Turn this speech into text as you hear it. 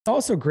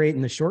also great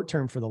in the short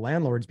term for the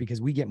landlords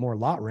because we get more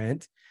lot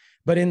rent.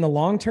 But in the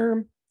long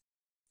term,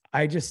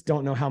 I just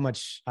don't know how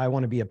much I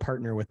want to be a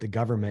partner with the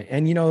government.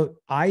 And,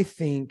 I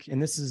think,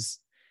 and this is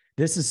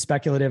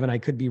speculative and I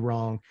could be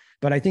wrong,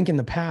 but I think in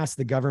the past,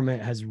 the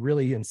government has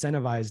really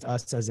incentivized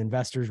us as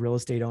investors, real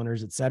estate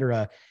owners, et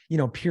cetera,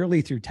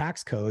 purely through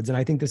tax codes. And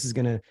I think this is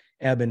going to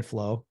ebb and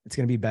flow. It's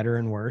going to be better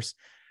and worse.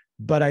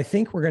 But I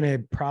think we're going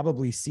to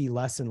probably see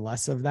less and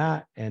less of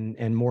that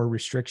and more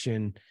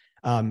restriction,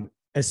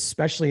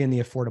 especially in the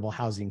affordable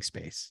housing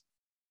space.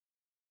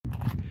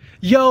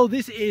 Yo,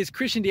 this is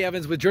Christian D.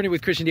 Evans with Journey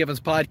with Christian D. Evans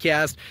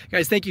podcast.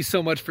 Guys, thank you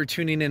so much for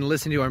tuning in and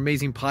listening to our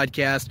amazing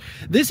podcast.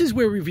 This is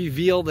where we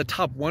reveal the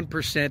top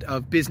 1%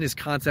 of business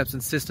concepts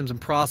and systems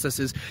and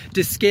processes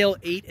to scale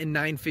 8 and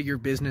 9-figure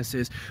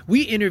businesses.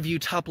 We interview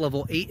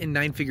top-level 8 and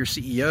 9-figure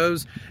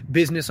CEOs,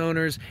 business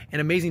owners,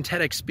 and amazing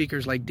TEDx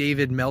speakers like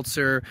David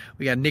Meltzer.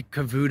 We got Nick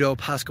Cavuto,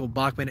 Pascal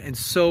Bachman, and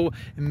so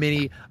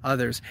many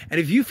others. And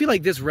if you feel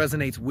like this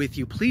resonates with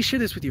you, please share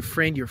this with your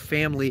friend, your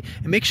family,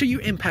 and make sure you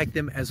impact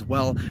them as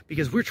well,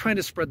 because we're trying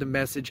to spread the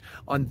message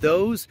on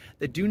those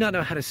that do not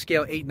know how to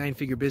scale 8,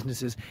 9-figure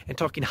businesses and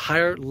talking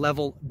higher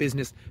level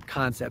business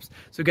concepts.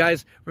 So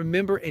guys,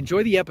 remember,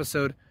 enjoy the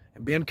episode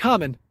and be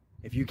uncommon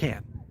if you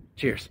can.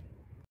 Cheers.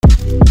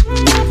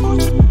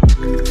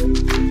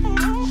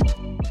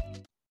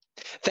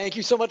 Thank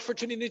you so much for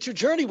tuning into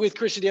Journey with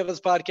Christian D.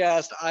 Evans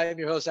podcast. I am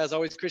your host, as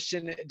always,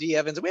 Christian D.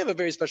 Evans. And we have a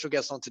very special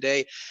guest on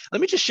today.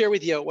 Let me just share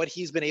with you what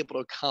he's been able to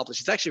accomplish.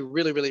 It's actually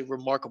really, really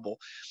remarkable.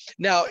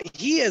 Now,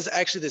 he is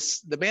actually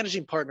the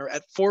managing partner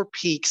at Four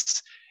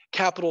Peaks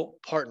Capital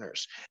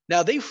Partners.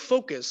 Now, they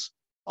focus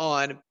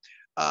on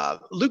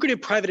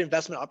lucrative private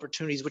investment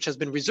opportunities, which has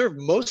been reserved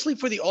mostly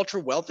for the ultra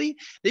wealthy.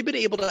 They've been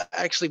able to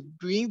actually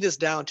bring this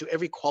down to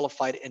every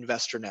qualified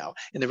investor now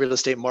in the real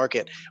estate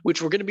market, which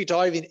we're going to be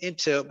diving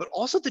into, but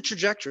also the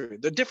trajectory,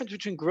 the difference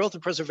between growth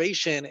and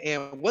preservation,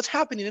 and what's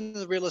happening in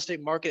the real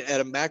estate market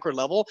at a macro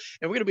level.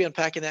 And we're going to be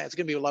unpacking that. It's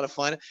going to be a lot of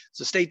fun.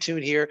 So stay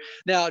tuned here.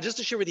 Now, just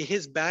to share with you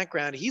his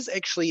background, he's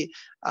actually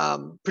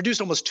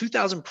produced almost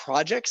 2,000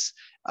 projects,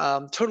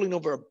 totaling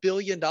over $1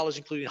 billion,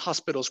 including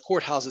hospitals,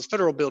 courthouses,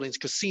 federal buildings,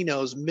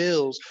 casinos,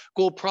 mills,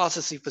 gold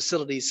processing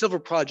facilities, silver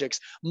projects,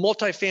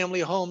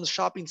 multifamily homes,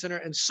 shopping center,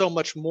 and so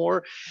much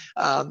more.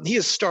 He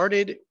has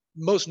started,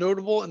 most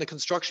notable, in the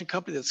construction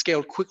company that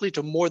scaled quickly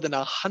to more than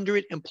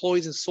 100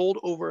 employees and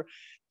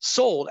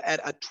sold at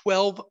a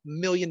 $12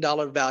 million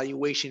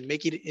valuation,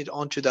 making it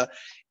onto the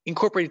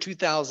Incorporated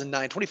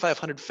 2009,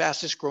 2,500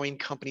 fastest growing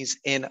companies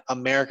in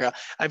America.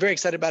 I'm very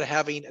excited about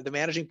having the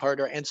managing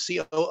partner and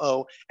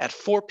COO at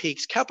Four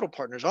Peaks Capital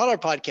Partners on our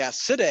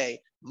podcast today,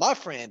 my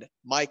friend,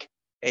 Mike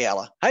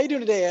Ayala. How you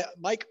doing today,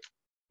 Mike?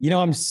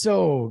 I'm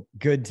so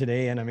good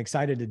today and I'm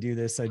excited to do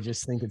this. I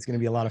just think it's going to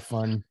be a lot of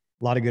fun,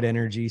 a lot of good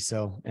energy.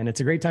 And it's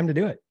a great time to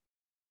do it.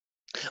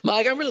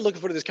 Mike, I'm really looking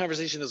forward to this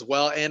conversation as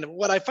well. And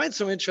what I find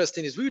so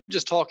interesting is we were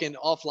just talking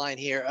offline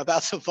here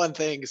about some fun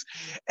things.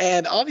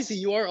 And obviously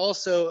you are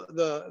also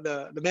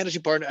the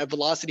managing partner at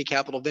Velocity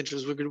Capital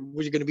Ventures. We're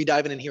going to be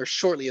diving in here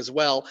shortly as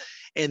well,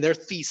 and their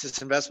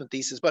investment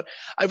thesis. But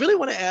I really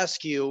want to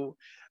ask you,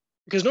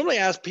 because normally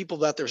I ask people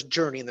about their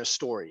journey and their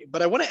story,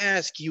 but I want to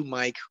ask you,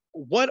 Mike,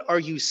 what are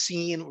you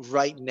seeing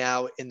right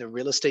now in the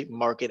real estate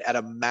market at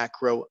a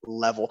macro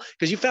level?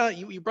 Because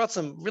you brought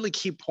some really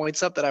key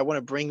points up that I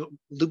want to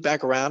loop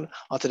back around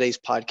on today's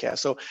podcast.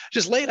 So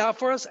just lay it out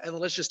for us and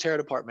let's just tear it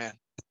apart, man.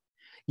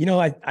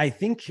 I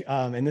think,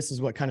 and this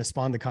is what kind of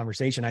spawned the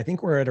conversation, I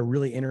think we're at a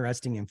really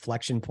interesting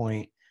inflection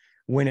point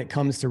when it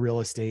comes to real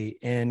estate.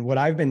 And what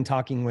I've been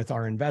talking with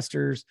our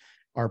investors,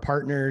 our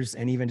partners,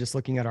 and even just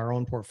looking at our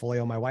own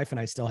portfolio, my wife and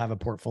I still have a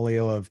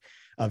portfolio of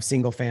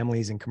single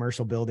families and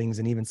commercial buildings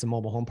and even some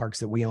mobile home parks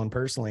that we own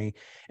personally.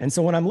 And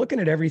so when I'm looking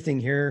at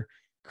everything here,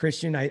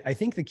 Christian, I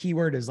think the key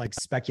word is like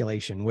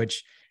speculation,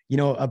 which,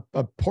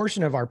 a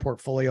portion of our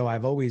portfolio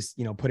I've always,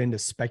 put into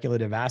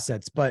speculative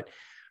assets. But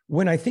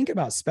when I think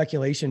about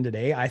speculation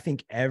today, I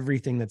think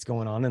everything that's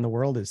going on in the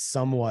world is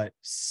somewhat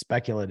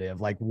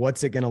speculative. Like,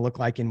 what's it going to look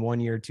like in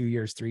 1 year, 2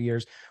 years, 3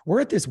 years?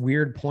 We're at this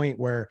weird point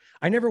where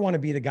I never want to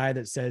be the guy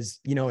that says,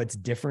 it's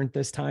different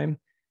this time,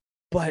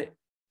 but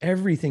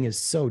everything is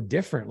so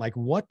different. Like,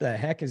 what the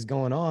heck is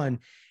going on?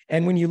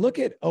 And when you look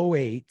at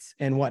 2008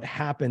 and what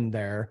happened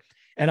there,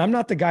 and I'm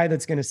not the guy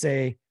that's going to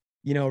say,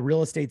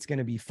 real estate's going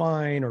to be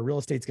fine or real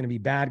estate's going to be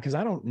bad, because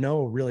I don't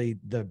know really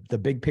the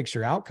big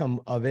picture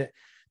outcome of it.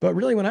 But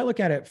really, when I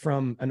look at it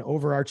from an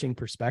overarching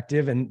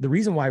perspective, and the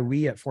reason why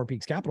we at Four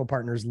Peaks Capital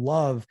Partners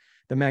love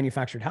the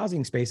manufactured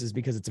housing space is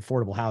because it's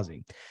affordable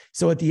housing.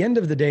 So at the end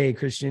of the day,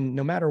 Christian,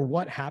 no matter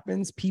what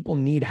happens, people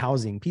need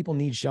housing, people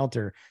need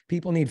shelter,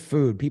 people need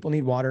food, people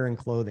need water and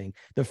clothing.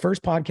 The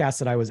first podcast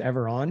that I was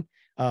ever on,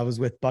 was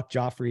with Buck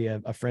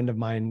Joffrey, a friend of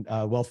mine,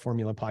 Wealth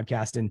Formula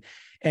podcast.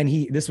 And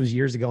this was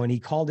years ago, and he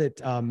called it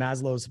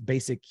Maslow's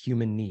basic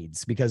human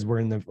needs, because we're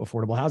in the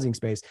affordable housing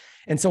space.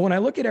 And so when I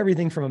look at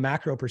everything from a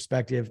macro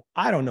perspective,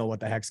 I don't know what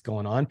the heck's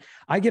going on.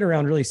 I get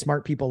around really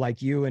smart people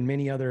like you and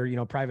many other,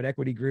 private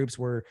equity groups.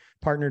 We're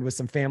partnered with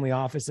some family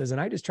offices, and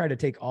I just try to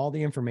take all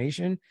the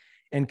information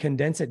and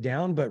condense it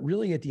down. But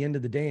really at the end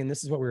of the day, and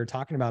this is what we were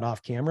talking about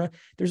off camera,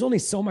 there's only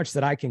so much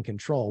that I can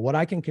control. What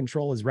I can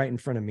control is right in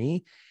front of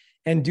me.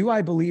 And do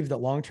I believe that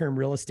long-term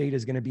real estate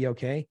is going to be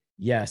okay?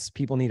 Yes,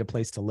 people need a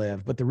place to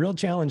live. But the real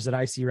challenge that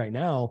I see right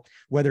now,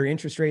 whether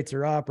interest rates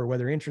are up or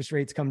whether interest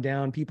rates come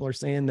down, people are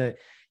saying that,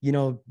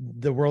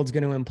 the world's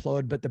going to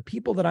implode. But the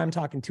people that I'm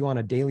talking to on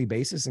a daily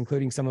basis,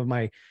 including some of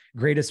my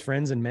greatest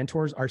friends and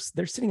mentors,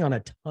 they're sitting on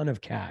a ton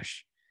of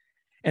cash.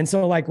 And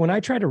so like when I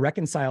try to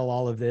reconcile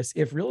all of this,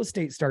 if real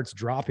estate starts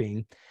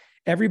dropping,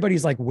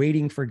 everybody's like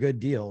waiting for good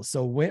deals.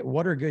 So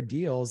what are good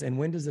deals? And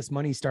when does this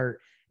money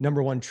start,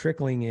 number one,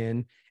 trickling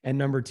in? And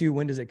number two,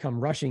 when does it come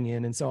rushing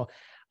in? And so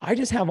I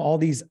just have all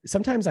these,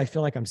 sometimes I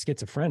feel like I'm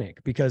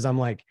schizophrenic, because I'm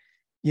like,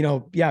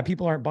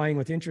 people aren't buying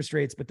with interest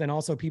rates, but then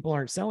also people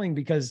aren't selling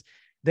because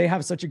they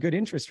have such a good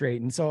interest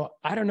rate. And so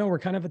I don't know, we're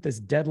kind of at this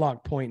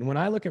deadlock point. And when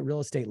I look at real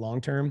estate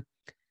long-term,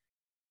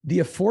 the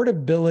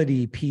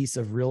affordability piece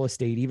of real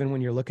estate, even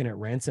when you're looking at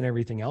rents and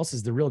everything else,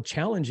 is the real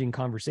challenging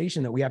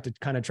conversation that we have to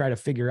kind of try to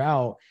figure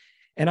out.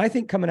 And I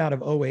think coming out of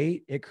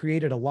 2008, it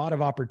created a lot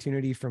of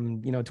opportunity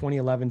from,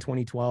 2011,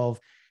 2012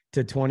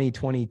 to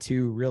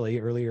 2022, really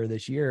earlier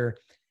this year,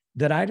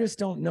 that I just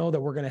don't know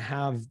that we're going to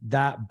have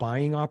that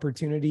buying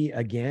opportunity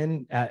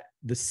again at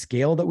the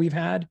scale that we've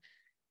had,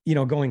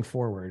 going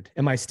forward.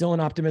 Am I still an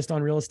optimist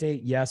on real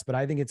estate? Yes, but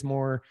I think it's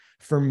more,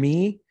 for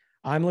me,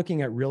 I'm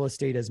looking at real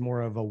estate as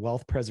more of a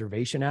wealth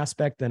preservation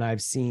aspect than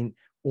I've seen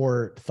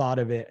or thought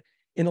of it.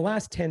 In the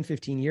last 10,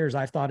 15 years,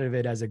 I've thought of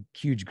it as a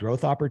huge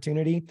growth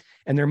opportunity.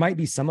 And there might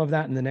be some of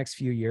that in the next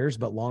few years,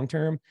 but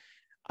long-term,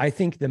 I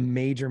think the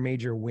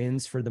major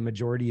wins for the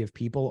majority of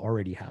people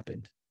already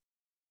happened.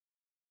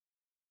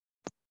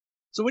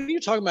 So when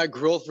you're talking about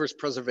growth versus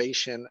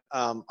preservation,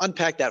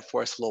 unpack that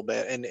for us a little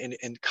bit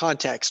in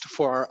context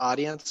for our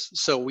audience,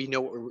 so we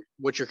know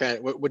what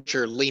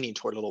you're leaning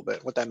toward a little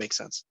bit, what that makes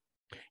sense.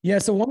 Yeah.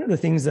 So one of the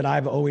things that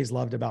I've always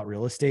loved about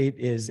real estate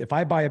is if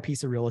I buy a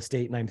piece of real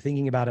estate and I'm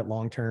thinking about it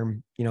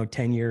long-term,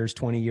 10 years,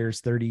 20 years,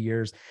 30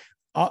 years,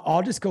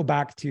 I'll just go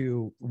back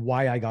to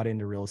why I got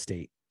into real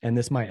estate. And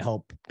this might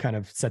help kind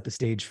of set the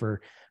stage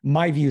for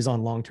my views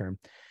on long-term.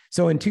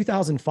 So in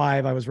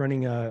 2005, I was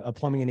running a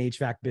plumbing and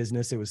HVAC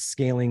business. It was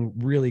scaling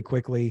really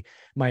quickly.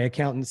 My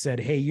accountant said,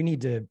 "Hey, you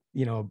need to,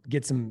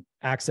 get some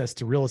access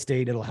to real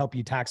estate. It'll help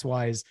you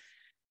tax-wise."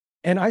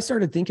 And I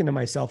started thinking to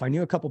myself, I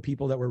knew a couple of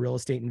people that were real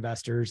estate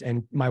investors,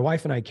 and my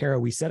wife and I, Kara,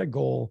 we set a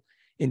goal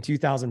in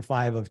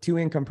 2005 of 2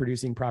 income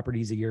producing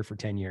properties a year for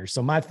 10 years.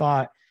 So my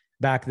thought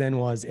back then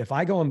was, if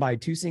I go and buy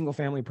 2 single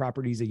family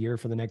properties a year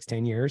for the next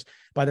 10 years,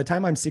 by the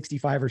time I'm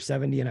 65 or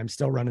 70 and I'm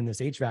still running this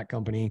HVAC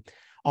company,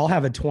 I'll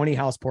have a 20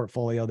 house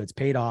portfolio that's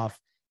paid off,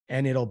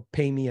 and it'll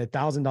pay me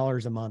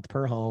 $1,000 a month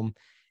per home.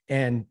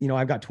 And,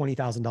 I've got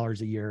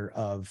 $20,000 a year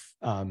of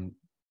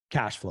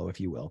cash flow,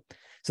 if you will.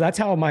 So that's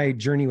how my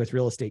journey with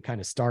real estate kind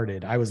of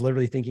started. I was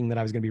literally thinking that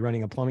I was going to be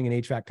running a plumbing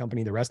and HVAC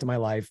company the rest of my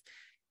life.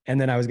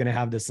 And then I was going to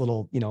have this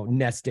little,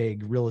 nest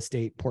egg real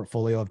estate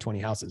portfolio of 20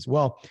 houses.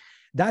 Well,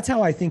 that's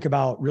how I think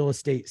about real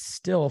estate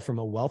still from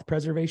a wealth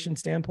preservation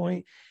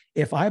standpoint.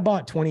 If I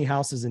bought 20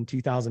 houses in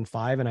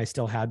 2005 and I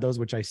still had those,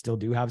 which I still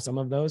do have some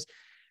of those,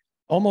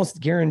 almost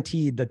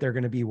guaranteed that they're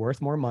going to be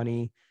worth more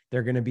money.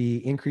 They're going to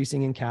be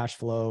increasing in cash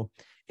flow.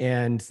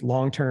 And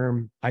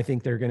long-term, I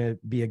think they're going to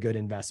be a good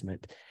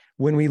investment.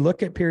 When we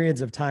look at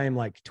periods of time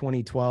like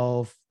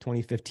 2012,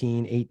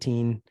 2015,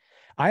 18,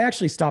 I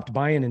actually stopped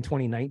buying in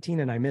 2019,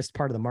 and I missed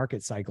part of the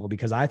market cycle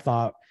because I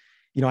thought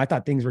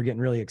things were getting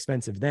really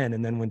expensive then.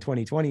 And then when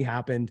 2020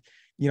 happened,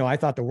 I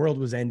thought the world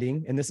was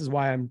ending. And this is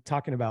why I'm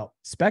talking about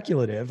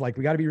speculative. Like,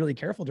 we got to be really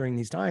careful during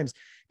these times,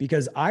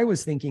 because I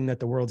was thinking that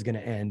the world's going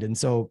to end. And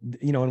so,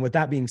 and with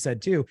that being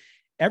said too,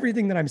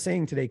 everything that I'm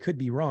saying today could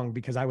be wrong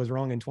because I was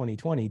wrong in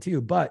 2020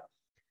 too. But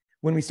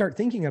when we start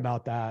thinking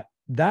about that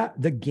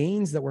the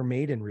gains that were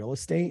made in real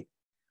estate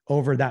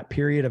over that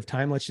period of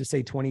time, let's just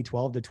say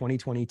 2012 to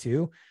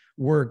 2022,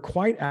 were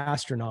quite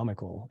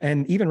astronomical.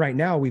 And even right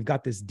now, we've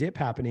got this dip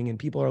happening and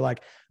people are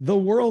like, the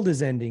world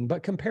is ending.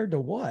 But compared to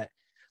what?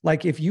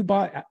 Like, if you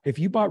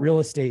bought real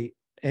estate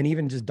and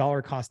even just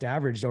dollar cost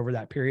averaged over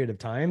that period of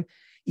time,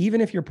 even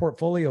if your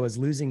portfolio is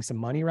losing some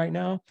money right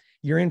now,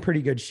 you're in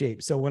pretty good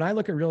shape. So when I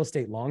look at real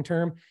estate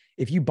long-term,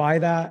 if you buy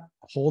that,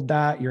 hold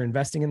that, you're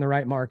investing in the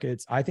right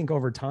markets, I think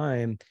over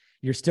time,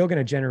 you're still going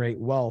to generate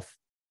wealth.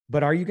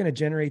 But are you going to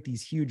generate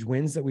these huge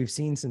wins that we've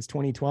seen since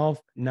 2012?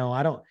 No,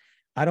 I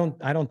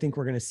don't think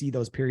we're going to see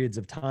those periods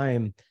of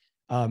time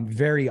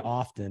very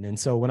often. And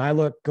so when I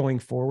look going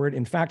forward,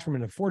 in fact, from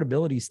an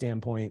affordability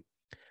standpoint,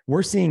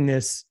 we're seeing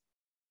this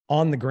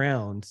on the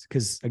ground,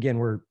 because again,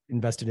 we're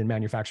invested in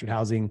manufactured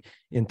housing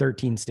in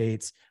 13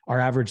 states. Our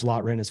average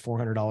lot rent is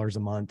 $400 a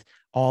month.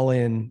 All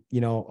in,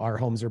 our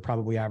homes are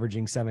probably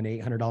averaging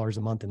 $700-800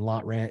 a month in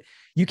lot rent.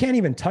 You can't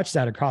even touch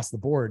that across the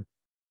board.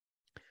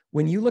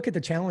 When you look at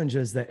the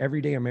challenges that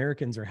everyday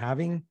Americans are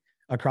having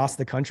across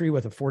the country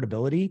with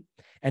affordability,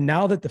 and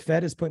now that the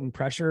Fed is putting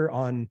pressure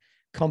on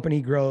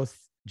company growth,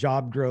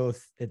 job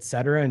growth, et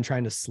cetera, and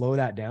trying to slow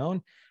that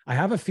down, I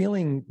have a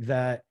feeling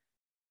that,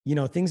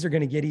 things are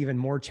going to get even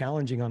more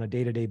challenging on a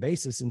day-to-day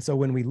basis. And so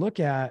when we look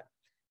at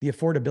the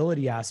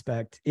affordability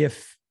aspect,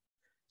 if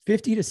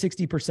 50 to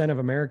 60% of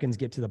Americans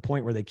get to the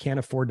point where they can't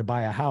afford to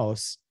buy a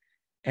house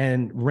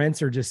and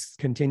rents are just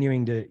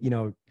continuing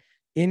to,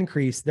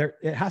 increase there,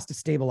 it has to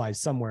stabilize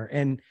somewhere.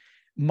 And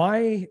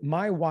my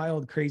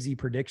wild, crazy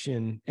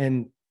prediction,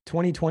 and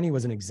 2020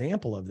 was an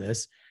example of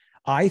this,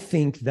 I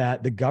think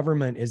that the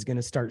government is going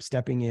to start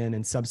stepping in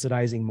and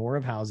subsidizing more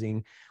of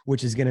housing,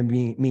 which is going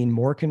to mean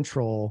more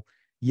control.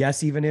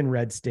 Yes, even in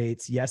red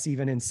states. Yes,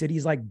 even in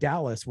cities like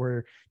Dallas,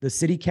 where the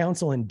city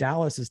council in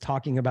Dallas is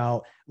talking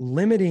about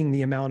limiting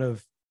the amount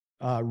of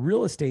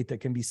real estate that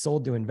can be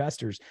sold to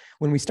investors.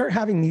 When we start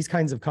having these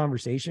kinds of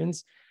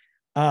conversations,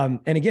 and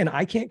again,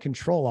 I can't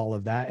control all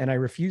of that, and I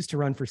refuse to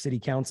run for city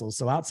council.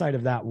 So outside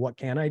of that, what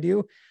can I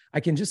do? I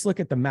can just look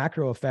at the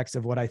macro effects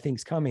of what I think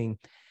is coming.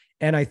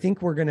 And I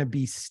think we're going to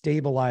be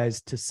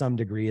stabilized to some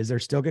degree. Is there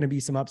still going to be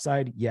some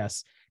upside?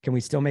 Yes. Can we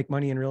still make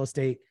money in real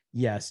estate?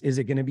 Yes. Is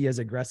it going to be as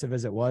aggressive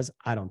as it was?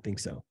 I don't think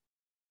so.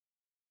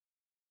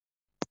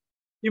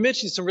 You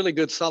mentioned some really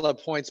good solid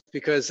points,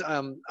 because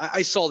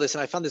I saw this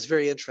and I found this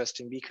very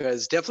interesting,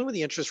 because definitely when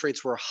the interest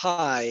rates were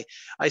high,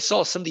 I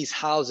saw some of these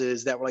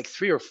houses that were like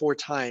 3 or 4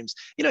 times,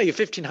 your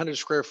 1,500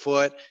 square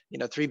foot,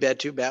 3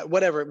 bed, 2 bath,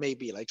 whatever it may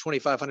be, like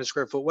 2,500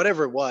 square foot,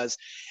 whatever it was.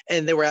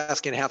 And they were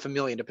asking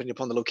 $500,000 depending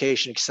upon the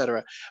location, et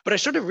cetera. But I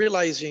started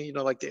realizing, you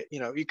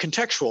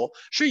contextual,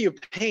 sure, you're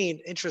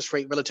paying interest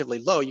rate relatively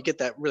low, you get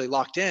that really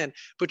locked in,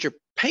 but you're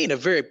paying a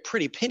very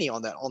pretty penny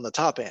on that on the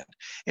top end.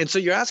 And so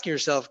you're asking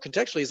yourself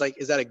contextually,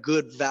 is that a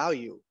good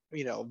value,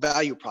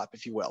 value prop,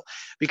 if you will?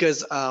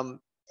 Because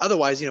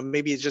otherwise,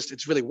 maybe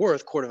it's really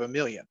worth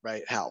 $250,000,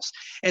 right, house.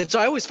 And so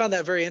I always found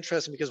that very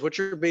interesting, because what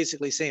you're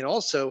basically saying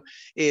also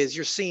is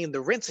you're seeing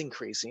the rents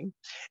increasing.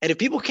 And if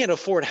people can't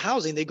afford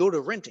housing, they go to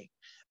renting.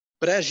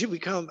 But as you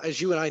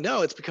and I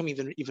know, it's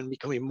becoming even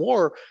becoming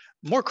more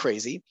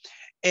crazy.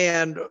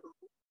 And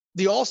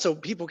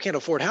people can't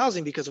afford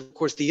housing because, of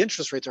course, the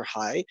interest rates are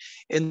high,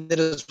 and then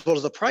as well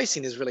as the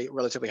pricing is really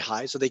relatively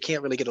high, so they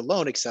can't really get a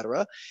loan, et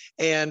cetera.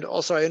 And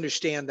also, I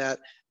understand that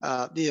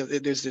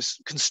there's this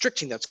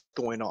constricting that's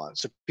going on,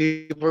 so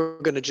people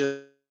are going to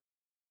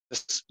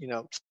just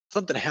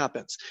something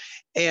happens.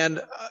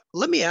 And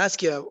let me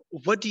ask you,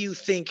 what do you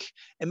think,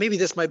 and maybe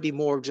this might be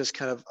more just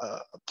kind of a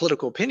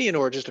political opinion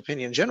or just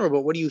opinion in general,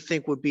 but what do you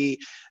think would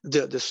be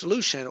the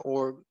solution,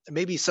 or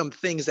maybe some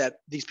things that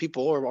these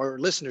people or our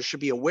listeners should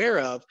be aware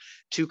of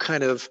to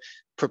kind of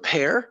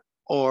prepare,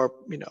 or,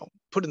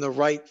 put in the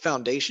right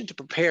foundation to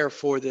prepare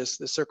for this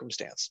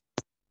circumstance?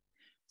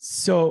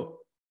 So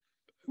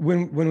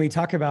when we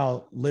talk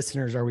about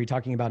listeners, are we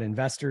talking about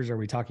investors? Are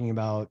we talking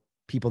about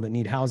people that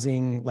need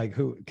housing? Like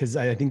who? Because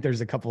I think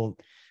there's a couple.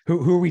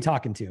 Who are we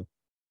talking to?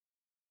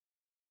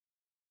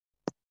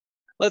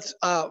 Let's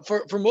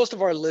for most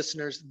of our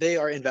listeners, they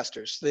are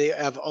investors. They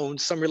have owned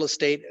some real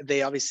estate.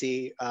 They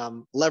obviously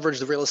leverage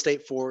the real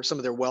estate for some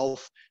of their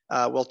wealth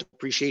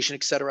appreciation,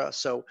 et cetera.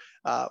 So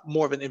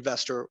more of an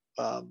investor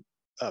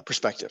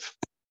perspective.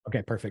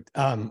 Okay, perfect.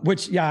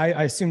 Which,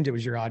 I assumed it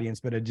was your audience,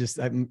 but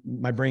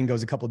my brain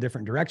goes a couple of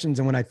different directions.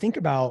 And when I think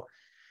about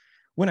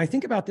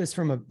this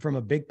from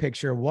a big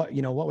picture, what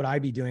would I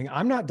be doing?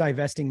 I'm not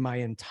divesting my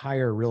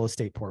entire real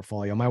estate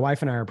portfolio. My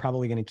wife and I are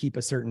probably going to keep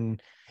a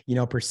certain,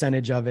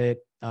 percentage of it.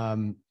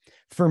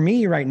 For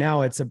me right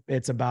now,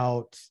 it's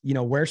about,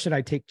 where should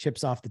I take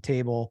chips off the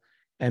table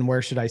and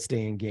where should I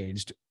stay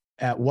engaged?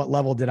 At what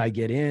level did I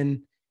get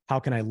in? How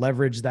can I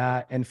leverage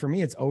that? And for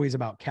me, it's always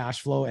about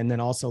cash flow. And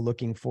then also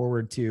looking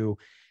forward to,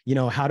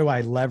 how do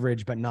I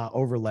leverage, but not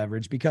over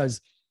leverage?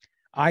 Because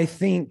I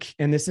think,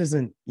 and this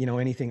isn't,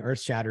 anything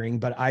earth shattering,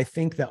 but I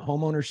think that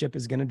home ownership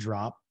is going to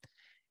drop,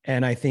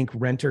 and I think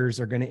renters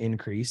are going to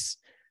increase.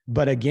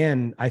 But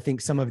again, I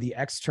think some of the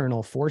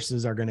external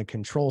forces are going to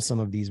control some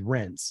of these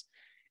rents,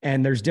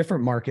 and there's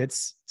different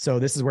markets. So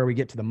this is where we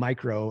get to the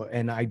micro.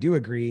 And I do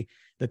agree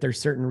that there's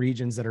certain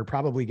regions that are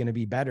probably going to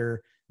be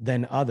better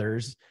than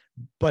others.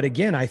 But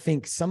again, I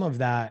think some of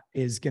that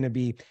is going to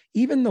be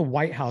even the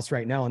White House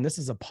right now. And this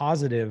is a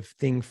positive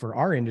thing for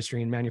our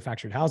industry in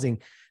manufactured housing.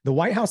 The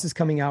White House is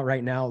coming out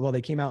right now. Well,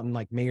 they came out in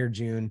like May or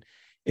June.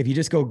 If you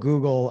just go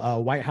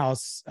Google White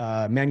House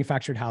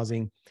manufactured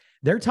housing,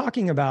 they're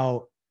talking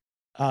about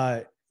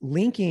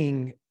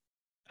linking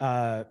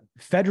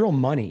federal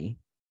money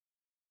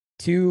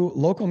to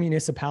local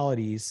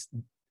municipalities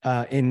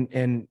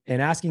and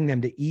asking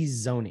them to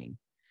ease zoning.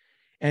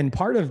 And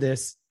part of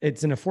this,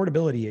 it's an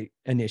affordability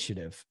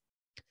initiative.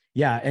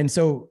 Yeah. And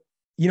so,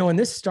 and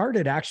this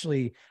started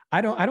actually,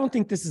 I don't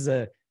think this is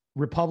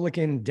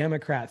Republican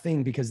Democrat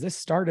thing, because this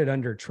started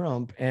under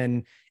Trump,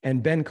 and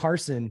Ben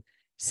Carson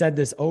said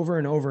this over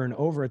and over and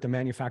over at the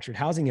manufactured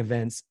housing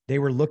events. They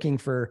were looking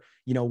for,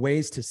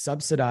 ways to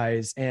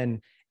subsidize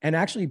and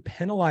actually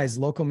penalize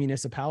local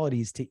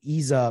municipalities to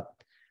ease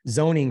up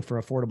zoning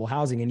for affordable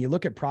housing. And you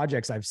look at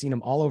projects, I've seen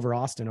them all over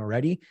Austin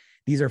already.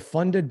 These are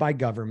funded by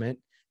government.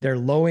 They're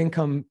low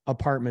income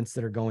apartments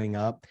that are going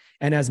up.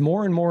 And as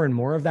more and more and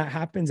more of that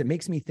happens, it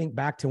makes me think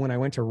back to when I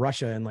went to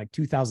Russia in like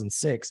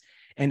 2006,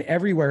 and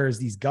everywhere is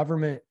these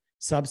government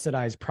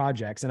subsidized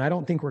projects. And I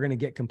don't think we're going to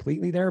get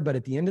completely there, but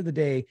at the end of the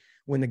day,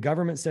 when the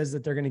government says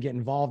that they're going to get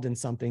involved in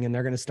something and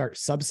they're going to start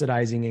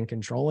subsidizing and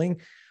controlling,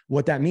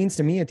 what that means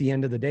to me at the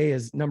end of the day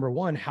is, number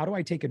one, how do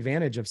I take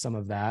advantage of some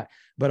of that?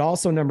 But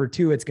also number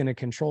two, it's going to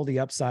control the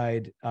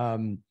upside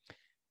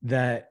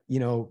that,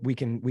 we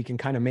can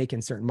kind of make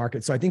in certain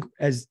markets. So I think,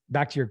 as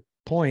back to your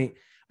point,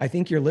 I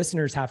think your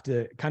listeners have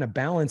to kind of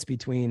balance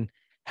between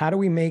how do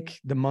we make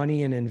the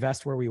money and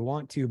invest where we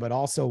want to, but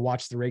also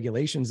watch the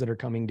regulations that are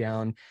coming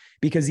down.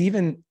 Because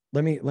even,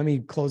 let me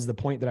close the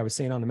point that I was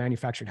saying on the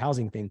manufactured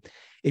housing thing.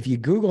 If you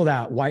Google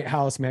that White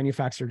House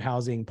manufactured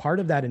housing, part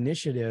of that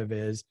initiative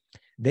is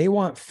they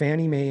want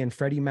Fannie Mae and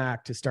Freddie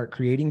Mac to start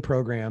creating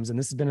programs, and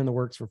this has been in the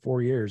works for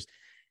 4 years,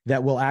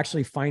 that will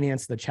actually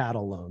finance the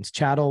chattel loans.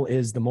 Chattel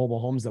is the mobile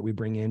homes that we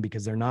bring in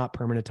because they're not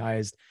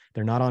permanentized,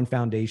 they're not on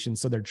foundation,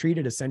 so they're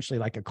treated essentially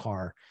like a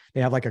car.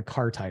 They have like a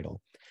car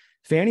title.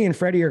 Fannie and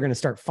Freddie are going to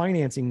start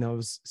financing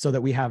those so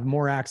that we have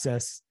more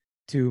access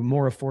to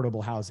more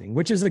affordable housing,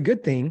 which is a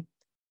good thing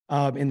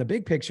in the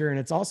big picture. And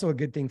it's also a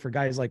good thing for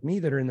guys like me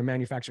that are in the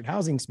manufactured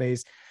housing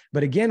space.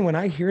 But again, when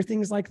I hear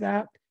things like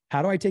that,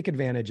 how do I take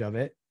advantage of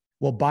it?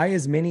 We'll buy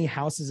as many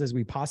houses as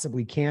we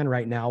possibly can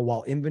right now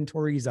while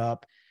inventory's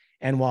up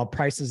and while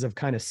prices have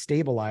kind of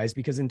stabilized,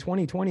 because in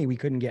 2020, we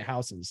couldn't get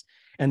houses.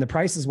 And the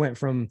prices went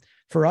from,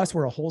 for us,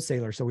 we're a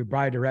wholesaler, so we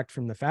buy direct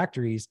from the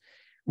factories.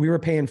 We were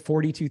paying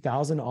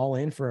 $42,000 all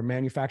in for a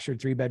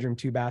manufactured 3-bedroom,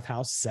 2-bath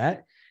house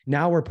set.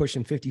 Now we're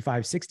pushing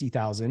 $55,000,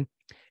 $60,000,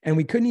 and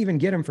we couldn't even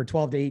get them for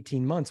 12 to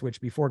 18 months,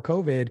 which before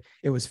COVID,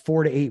 it was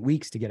 4 to 8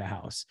 weeks to get a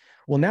house.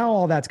 Well, now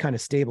all that's kind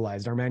of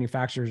stabilized. Our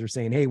manufacturers are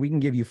saying, hey, we can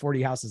give you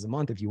 40 houses a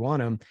month if you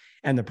want them.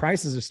 And the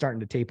prices are starting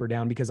to taper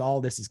down because all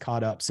this is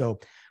caught up. So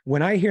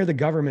when I hear the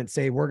government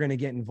say, we're going to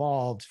get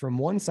involved, from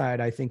one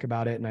side, I think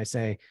about it and I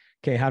say,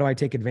 okay, how do I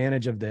take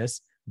advantage of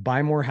this?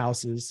 Buy more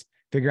houses,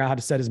 figure out how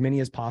to set as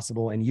many as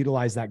possible, and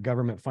utilize that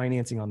government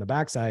financing on the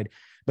backside.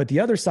 But the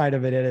other side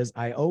of it is,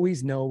 I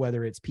always know,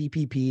 whether it's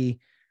PPP,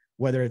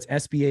 whether it's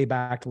SBA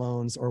backed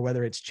loans, or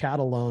whether it's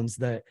chattel loans,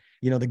 that,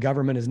 the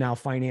government is now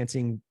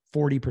financing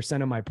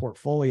 40% of my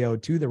portfolio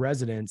to the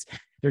residents.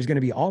 There's going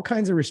to be all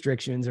kinds of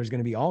restrictions. There's going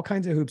to be all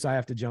kinds of hoops I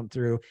have to jump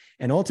through.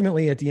 And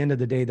ultimately, at the end of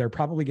the day, they're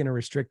probably going to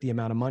restrict the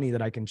amount of money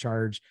that I can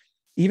charge.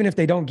 Even if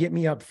they don't get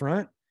me up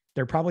front,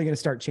 they're probably going to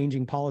start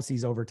changing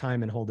policies over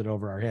time and hold it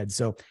over our heads.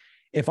 So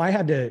if I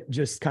had to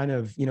just kind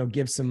of,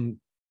 give some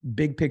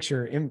big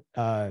picture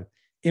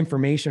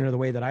information, or the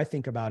way that I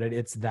think about it,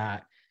 it's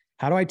that,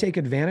 how do I take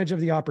advantage of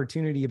the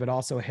opportunity, but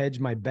also hedge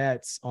my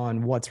bets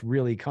on what's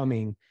really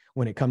coming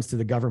when it comes to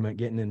the government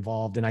getting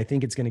involved? And I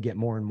think it's going to get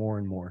more and more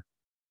and more.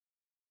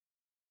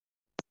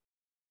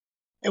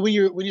 And when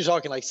you're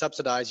talking like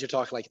subsidized, you're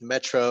talking like the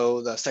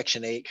Metro, the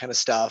Section 8 kind of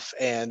stuff,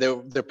 and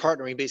they're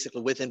partnering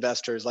basically with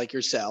investors like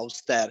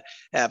yourselves that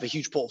have a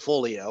huge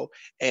portfolio,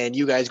 and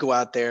you guys go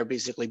out there,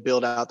 basically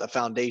build out the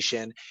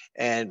foundation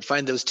and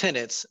find those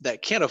tenants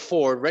that can't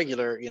afford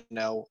regular,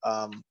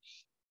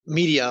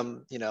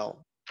 medium,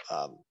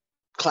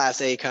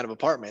 Class A kind of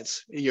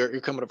apartments. You're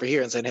coming over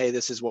here and saying, hey,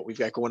 this is what we've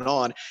got going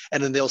on,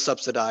 and then they'll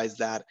subsidize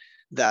that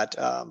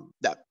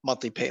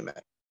monthly payment.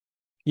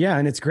 Yeah.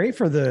 And it's great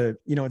for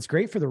it's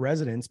great for the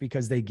residents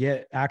because they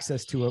get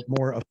access to a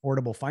more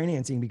affordable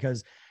financing,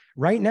 because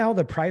right now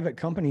the private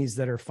companies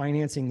that are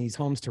financing these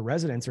homes to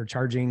residents are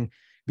charging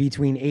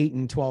between 8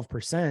 and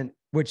 12%,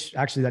 which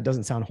actually, that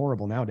doesn't sound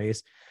horrible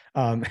nowadays.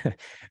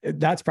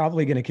 That's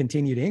probably going to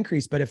continue to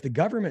increase. But if the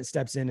government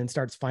steps in and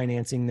starts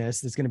financing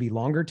this, it's going to be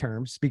longer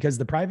terms, because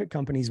the private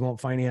companies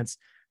won't finance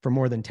for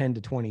more than 10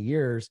 to 20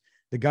 years.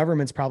 The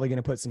government's probably going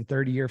to put some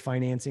 30-year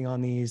financing on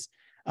these.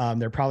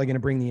 They're probably going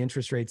to bring the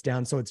interest rates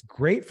down. So it's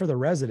great for the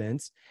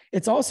residents.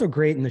 It's also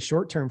great in the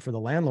short term for the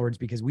landlords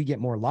because we get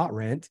more lot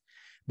rent.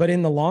 But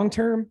in the long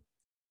term,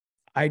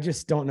 I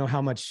just don't know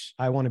how much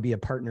I want to be a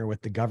partner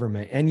with the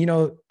government. And,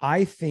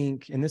 I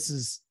think, and this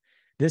is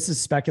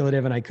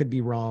speculative and I could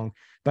be wrong,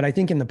 but I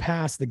think in the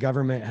past, the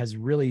government has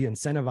really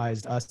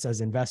incentivized us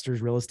as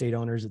investors, real estate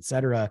owners, et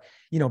cetera,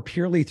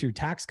 purely through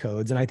tax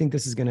codes. And I think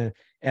this is going to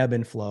ebb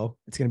and flow.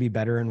 It's going to be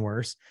better and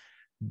worse.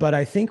 But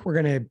I think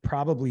we're going to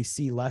probably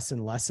see less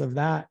and less of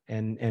that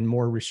and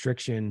more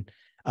restriction,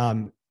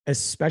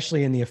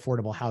 especially in the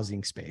affordable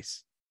housing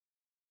space.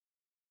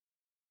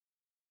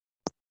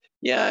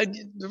 Yeah,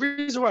 the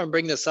reason why I'm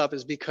bringing this up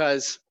is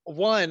because,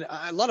 one,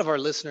 a lot of our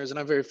listeners, and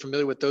I'm very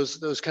familiar with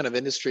those kind of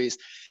industries,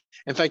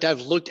 In fact,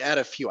 I've looked at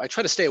a few. I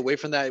try to stay away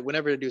from that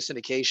whenever I do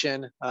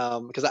syndication,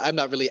 because I'm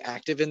not really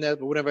active in that.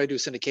 But whenever I do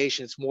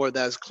syndication, it's more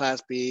that's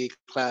Class B,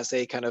 Class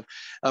A kind of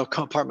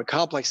apartment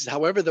complexes.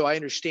 However, though, I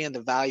understand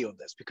the value of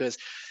this because,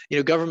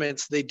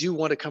 governments, they do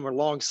want to come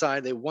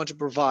alongside. They want to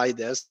provide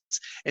this.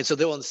 And so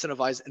they'll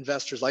incentivize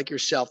investors like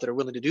yourself that are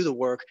willing to do the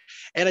work.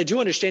 And I do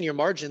understand your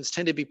margins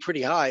tend to be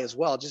pretty high as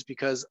well, just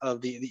because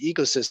of the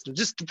ecosystem,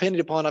 just depending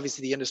upon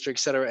obviously the industry, et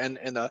cetera, and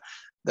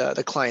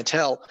the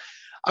clientele.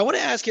 I want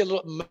to ask you a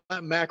little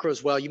macro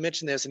as well. You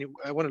mentioned this, and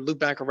I want to loop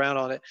back around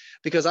on it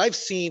because I've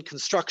seen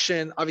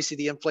construction. Obviously,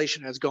 the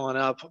inflation has gone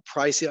up.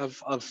 Price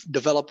of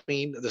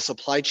developing, the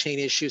supply chain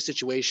issue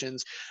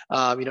situations.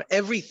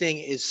 Everything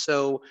is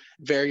so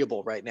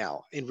variable right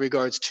now in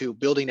regards to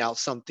building out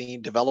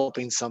something,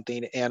 developing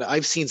something. And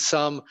I've seen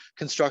some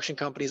construction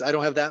companies. I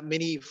don't have that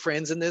many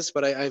friends in this,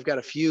 but I've got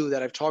a few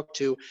that I've talked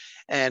to,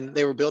 and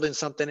they were building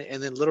something,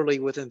 and then literally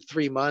within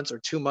 3 months or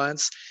 2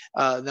 months,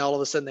 now all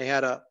of a sudden they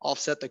had to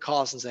offset the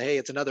cost and say, hey,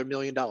 it's another $1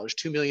 million,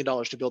 $2 million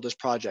to build this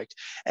project.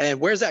 And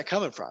where's that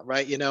coming from,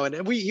 right?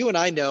 And you and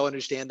I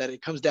understand that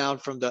it comes down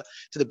to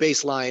the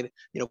baseline,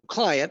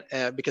 client,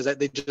 because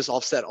they just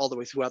offset all the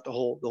way throughout the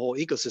whole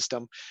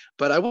ecosystem.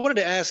 But I wanted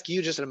to ask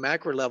you just at a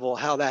macro level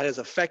how that has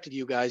affected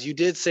you guys. You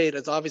did say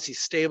it's obviously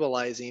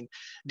stabilizing.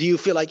 Do you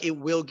feel like it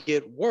will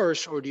get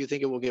worse, or do you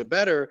think it will get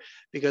better?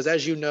 Because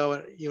as you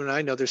know, you and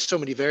I know, there's so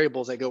many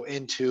variables that go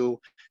into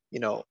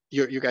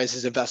your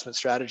guys' investment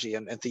strategy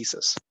and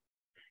thesis.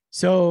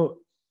 So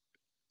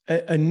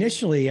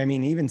initially, I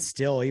mean, even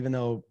still, even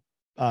though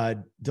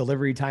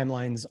delivery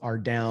timelines are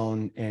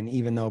down and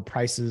even though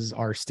prices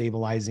are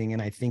stabilizing,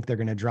 and I think they're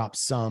going to drop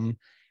some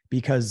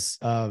because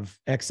of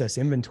excess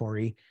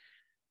inventory,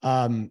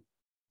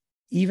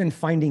 even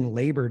finding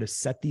labor to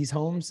set these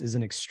homes is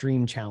an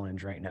extreme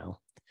challenge right now.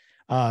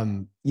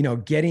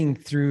 Getting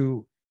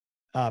through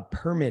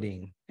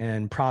permitting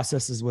and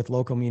processes with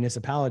local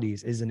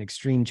municipalities is an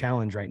extreme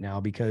challenge right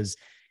now because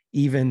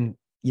even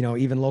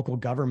local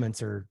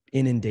governments are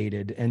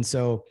inundated. And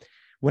so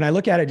when I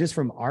look at it just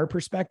from our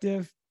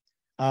perspective,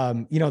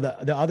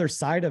 the other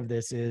side of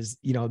this is,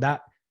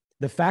 that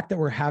the fact that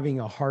we're having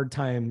a hard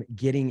time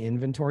getting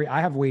inventory.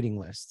 I have waiting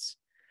lists.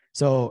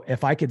 So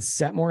if I could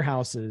set more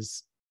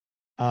houses,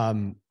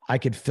 I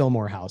could fill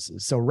more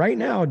houses. So right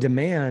now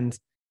demand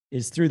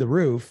is through the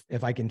roof.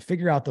 If I can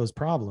figure out those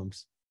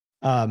problems,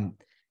 then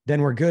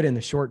we're good in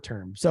the short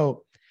term.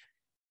 So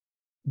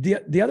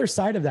the other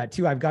side of that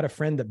too, I've got a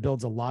friend that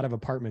builds a lot of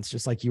apartments,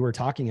 just like you were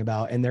talking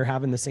about, and they're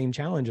having the same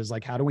challenges.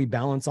 Like, how do we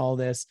balance all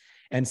this?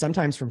 And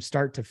sometimes from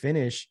start to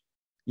finish,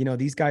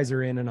 these guys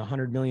are in an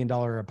 $100 million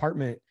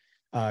apartment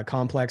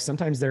complex.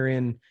 Sometimes they're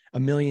in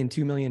 $1 million,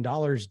 $2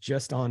 million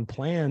just on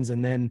plans.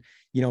 And then,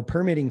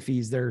 permitting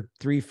fees, they're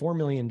 $3-4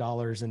 million.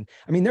 And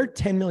I mean, they're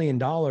 $10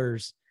 million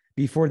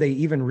before they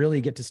even really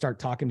get to start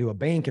talking to a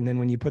bank. And then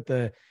when you put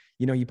the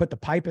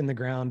pipe in the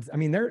ground, I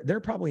mean, they're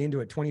probably into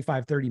it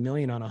 25-30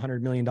 million on a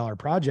 $100 million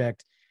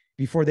project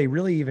before they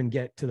really even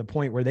get to the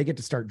point where they get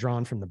to start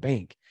drawing from the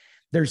bank.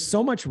 There's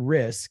so much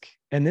risk.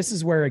 And this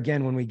is where,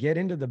 again, when we get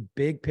into the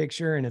big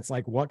picture and it's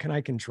like, what can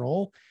I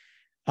control?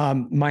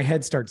 My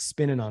head starts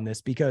spinning on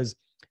this because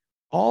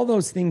all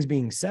those things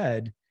being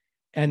said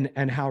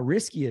and how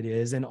risky it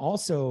is. And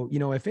also,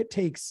 if it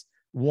takes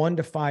 1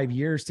 to 5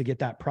 years to get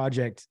that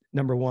project,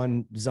 number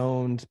one,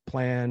 zoned,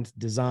 planned,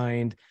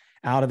 designed,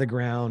 out of the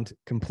ground,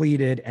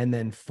 completed, and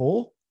then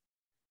full,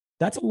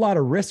 that's a lot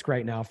of risk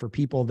right now for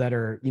people that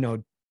are,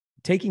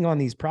 taking on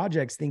these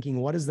projects thinking,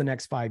 what does the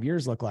next 5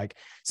 years look like?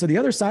 So the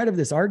other side of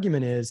this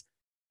argument is,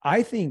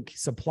 I think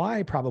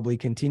supply probably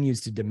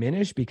continues to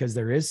diminish because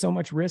there is so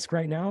much risk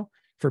right now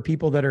for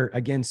people that are,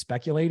 again,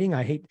 speculating.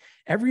 I hate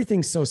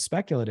everything's so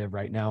speculative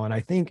right now. And I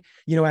think,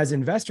 as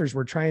investors,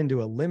 we're trying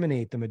to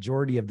eliminate the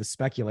majority of the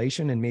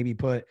speculation and maybe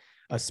put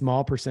a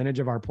small percentage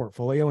of our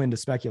portfolio into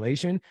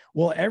speculation.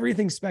 Well,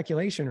 everything's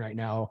speculation right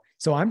now.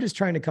 So I'm just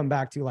trying to come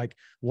back to like,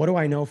 what do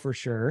I know for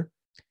sure?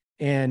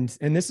 And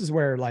this is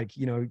where, like,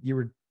 you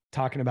were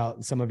talking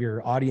about some of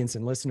your audience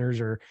and listeners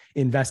are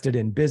invested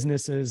in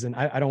businesses. And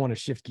I don't want to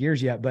shift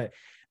gears yet, but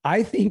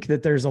I think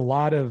that there's a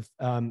lot of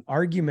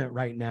argument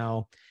right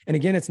now. And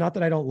again, it's not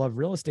that I don't love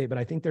real estate, but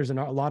I think there's a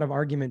lot of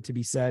argument to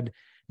be said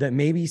that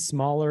maybe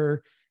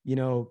smaller,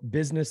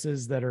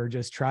 businesses that are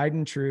just tried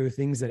and true,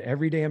 things that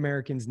everyday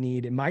Americans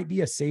need, it might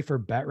be a safer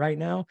bet right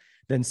now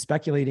than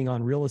speculating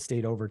on real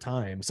estate over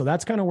time. So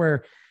that's kind of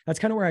where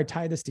I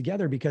tie this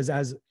together, because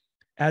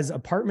as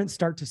apartments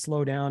start to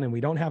slow down and we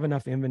don't have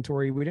enough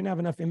inventory, we didn't have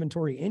enough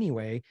inventory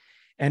anyway.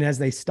 And as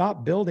they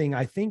stop building,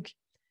 I think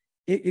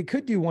it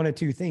could do one of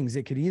two things.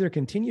 It could either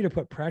continue to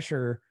put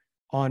pressure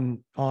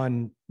on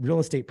real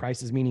estate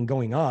prices, meaning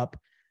going up,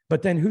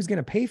 but then who's going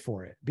to pay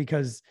for it?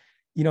 Because,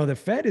 the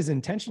Fed is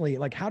intentionally,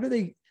 like,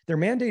 their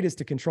mandate is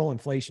to control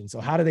inflation.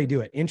 So how do they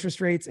do it? Interest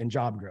rates and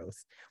job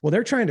growth. Well,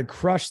 they're trying to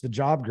crush the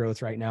job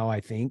growth right now,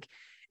 I think.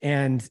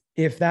 And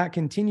if that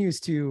continues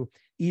to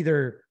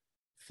either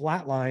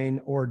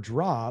flatline or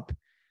drop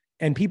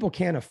and people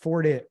can't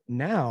afford it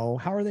now,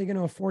 how are they going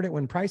to afford it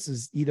when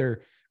prices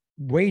either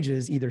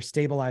wages either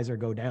stabilize or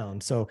go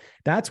down. So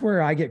that's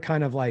where I get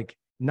kind of like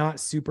not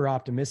super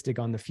optimistic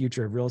on the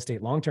future of real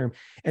estate long-term.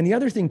 And the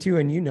other thing too,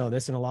 and you know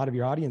this, and a lot of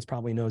your audience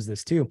probably knows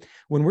this too,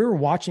 when we were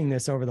watching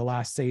this over the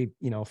last, say,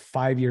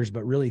 5 years,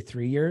 but really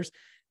 3 years,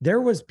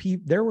 there was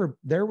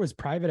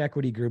private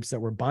equity groups that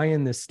were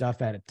buying this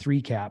stuff at a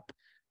 3 cap,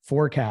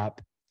 4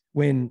 cap,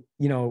 when,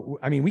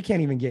 we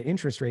can't even get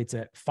interest rates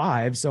at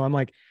 5. So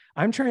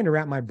I'm trying to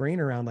wrap my brain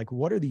around, like,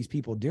 what are these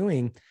people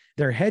doing?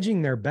 They're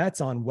hedging their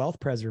bets on wealth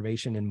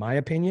preservation, in my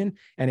opinion.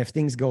 And if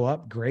things go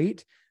up,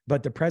 great.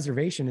 But the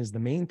preservation is the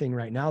main thing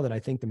right now that I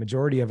think the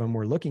majority of them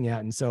we're looking at.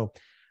 And so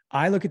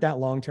I look at that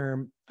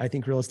long-term. I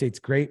think real estate's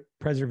great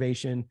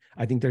preservation.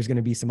 I think there's going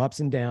to be some ups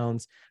and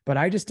downs, but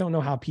I just don't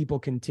know how people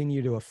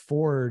continue to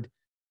afford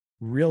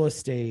real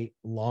estate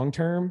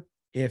long-term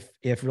if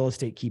real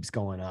estate keeps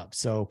going up.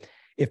 So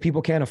if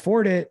people can't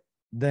afford it,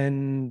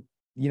 then,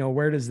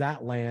 where does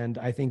that land?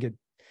 I think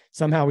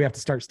somehow we have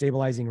to start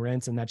stabilizing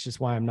rents. And that's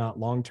just why I'm not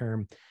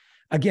long-term.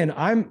 Again,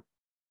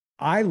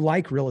 I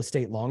like real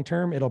estate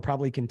long-term. It'll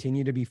probably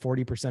continue to be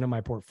 40% of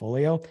my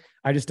portfolio.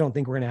 I just don't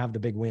think we're going to have the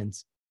big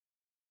wins.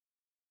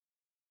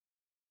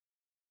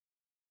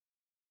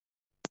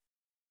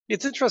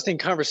 It's an interesting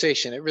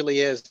conversation. It really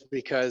is,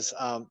 because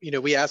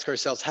we ask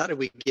ourselves, how did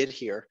we get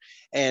here?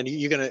 And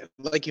you're gonna,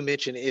 like you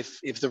mentioned,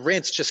 if the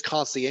rents just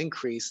constantly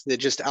increase, that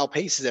just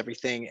outpaces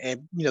everything.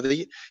 And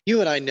you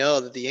and I know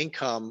that the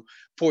income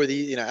for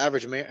the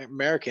average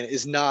American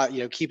is not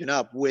keeping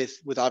up with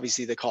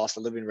obviously the cost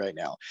of living right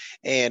now,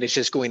 and it's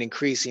just going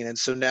increasing. And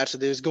so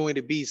naturally, there's going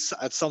to be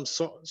at some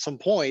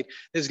point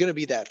there's going to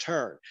be that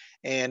turn.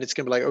 And it's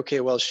going to be like, okay,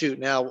 well, shoot,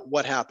 now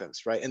what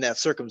happens, right, in that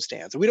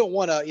circumstance? We don't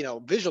want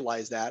to,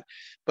 visualize that,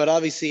 but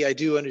obviously, I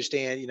do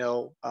understand,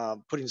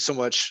 putting so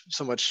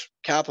much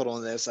capital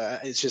in this.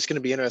 It's just going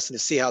to be interesting to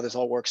see how this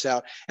all works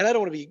out. And I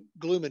don't want to be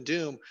gloom and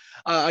doom.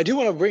 I do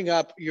want to bring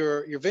up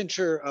your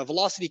venture,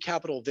 Velocity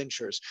Capital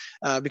Ventures,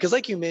 because,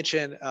 like you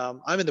mentioned,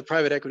 I'm in the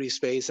private equity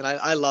space, and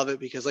I love it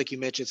because, like you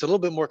mentioned, it's a little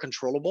bit more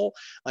controllable.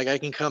 Like, I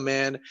can come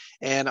in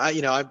and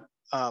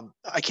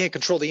I can't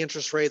control the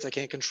interest rates. I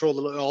can't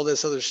control all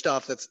this other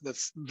stuff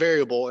that's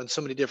variable in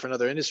so many different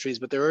other industries.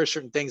 But there are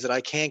certain things that I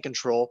can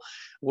control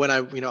when I,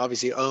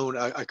 obviously own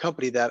a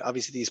company that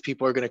obviously these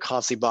people are going to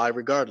constantly buy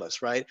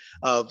regardless, right,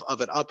 of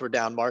an up or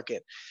down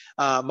market.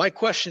 My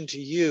question to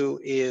you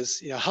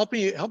is, help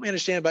me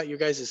understand about your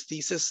guys'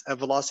 thesis at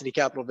Velocity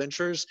Capital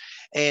Ventures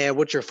and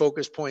what your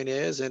focus point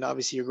is, and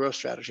obviously your growth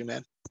strategy,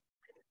 man.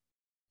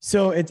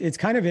 So it's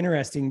kind of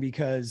interesting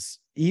because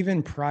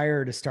even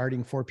prior to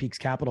starting Four Peaks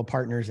Capital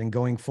Partners and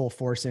going full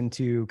force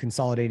into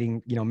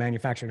consolidating,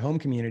 manufactured home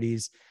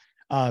communities,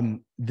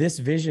 this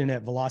vision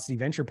at Velocity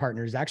Venture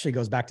Partners actually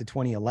goes back to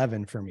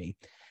 2011 for me.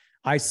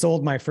 I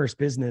sold my first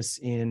business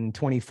in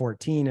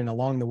 2014. And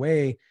along the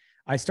way,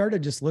 I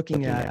started just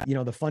looking at,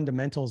 the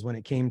fundamentals when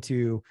it came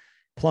to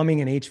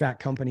plumbing and HVAC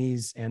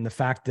companies and the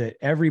fact that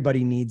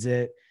everybody needs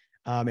it.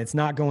 It's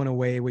not going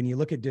away. When you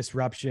look at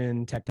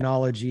disruption,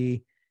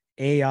 technology,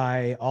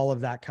 AI, all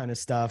of that kind of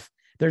stuff,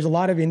 there's a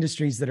lot of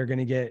industries that are going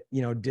to get,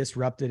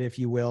 disrupted, if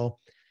you will.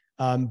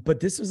 But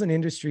this was an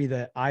industry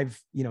that I've,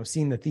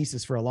 seen the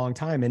thesis for a long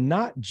time, and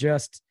not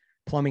just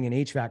plumbing and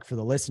HVAC for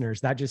the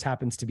listeners. That just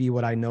happens to be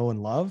what I know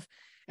and love.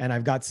 And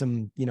I've got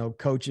some,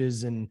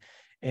 coaches and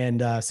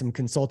some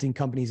consulting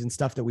companies and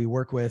stuff that we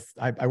work with.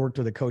 I worked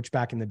with a coach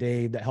back in the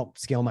day that helped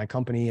scale my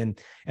company. And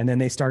then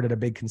they started a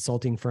big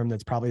consulting firm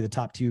that's probably the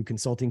top 2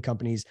 consulting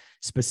companies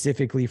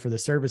specifically for the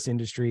service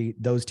industry,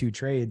 those 2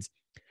 trades.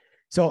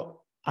 So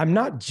I'm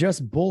not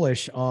just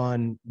bullish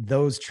on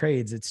those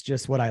trades. It's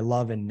just what I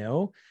love and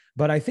know.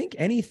 But I think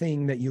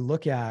anything that you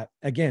look at,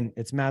 again,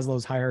 it's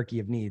Maslow's hierarchy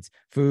of needs: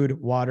 food,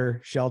 water,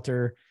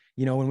 shelter.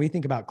 When we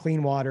think about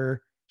clean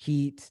water,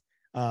 heat,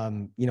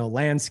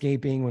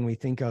 landscaping, when we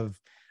think of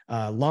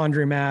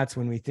laundromats,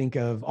 when we think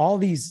of all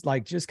these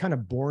like just kind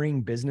of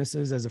boring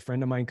businesses, as a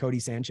friend of mine, Cody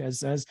Sanchez,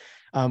 says,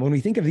 when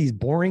we think of these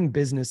boring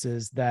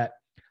businesses that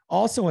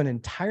also an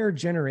entire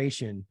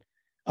generation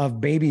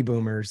of baby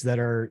boomers that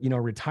are,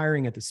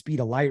 retiring at the speed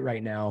of light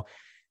right now,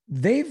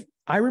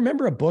 I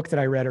remember a book that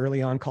I read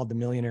early on called The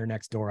Millionaire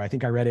Next Door. I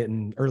think I read it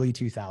in early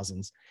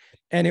 2000s.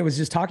 And it was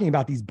just talking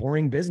about these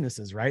boring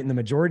businesses, right? And the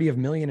majority of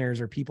millionaires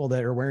are people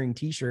that are wearing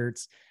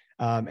t-shirts.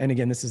 And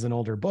again, this is an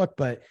older book,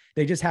 but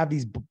they just have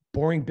these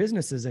boring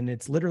businesses, and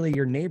it's literally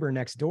your neighbor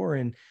next door.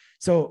 And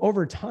so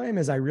over time,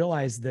 as I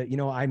realized that,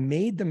 I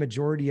made the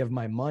majority of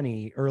my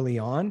money early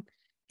on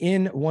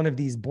in one of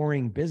these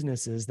boring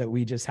businesses that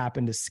we just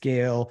happened to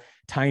scale.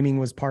 Timing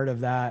was part of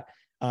that.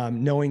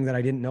 Knowing that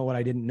I didn't know what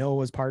I didn't know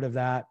was part of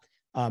that.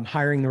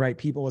 Hiring the right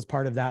people was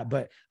part of that.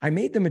 But I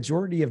made the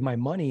majority of my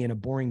money in a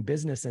boring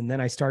business. And then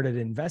I started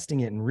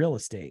investing it in real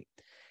estate,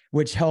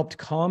 which helped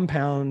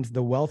compound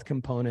the wealth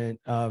component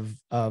of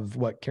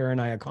what Kara and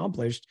I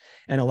accomplished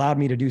and allowed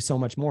me to do so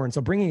much more. And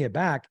so bringing it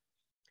back,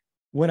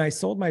 when I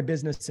sold my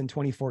business in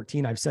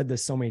 2014, I've said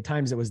this so many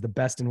times, it was the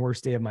best and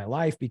worst day of my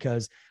life,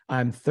 because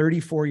I'm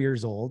 34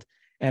 years old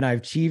and I've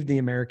achieved the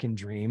American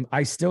dream.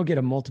 I still get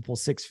a multiple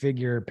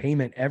 6-figure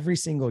payment every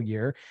single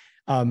year.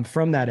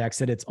 from that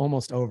exit. It's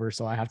almost over,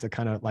 so I have to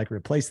kind of like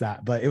replace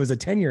that. But it was a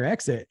 10-year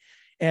exit.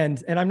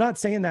 And I'm not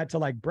saying that to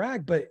like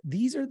brag, but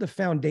these are the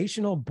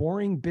foundational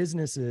boring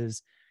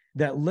businesses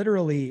that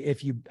literally,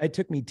 it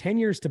took me 10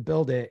 years to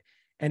build it,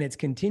 and it's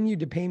continued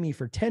to pay me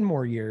for 10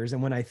 more years.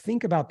 And when I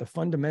think about the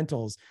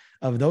fundamentals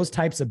of those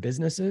types of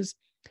businesses,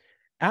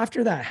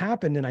 after that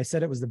happened, and I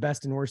said it was the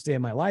best and worst day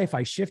of my life,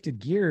 I shifted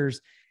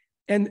gears.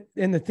 And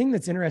the thing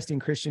that's interesting,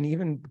 Christian,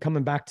 even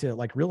coming back to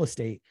like real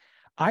estate,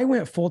 I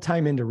went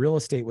full-time into real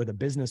estate with a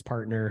business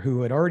partner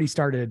who had already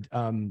started,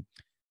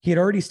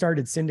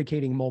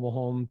 syndicating mobile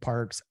home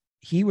parks.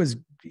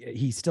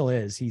 He still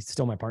is, he's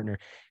still my partner.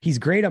 He's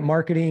great at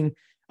marketing.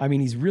 I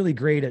mean, he's really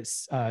great at,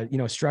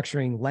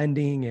 structuring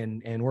lending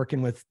and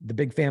working with the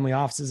big family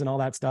offices and all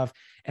that stuff.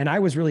 And I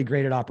was really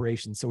great at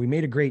operations. So we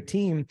made a great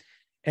team,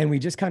 and we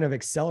just kind of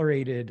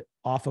accelerated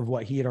off of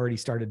what he had already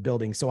started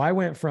building. So I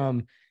went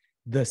from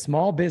the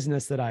small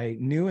business that I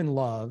knew and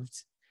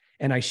loved,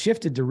 and I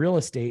shifted to real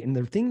estate. And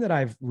the thing that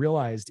I've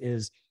realized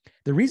is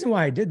the reason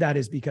why I did that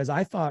is because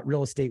I thought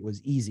real estate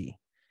was easy.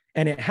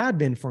 And it had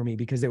been for me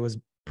because it was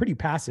pretty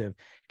passive.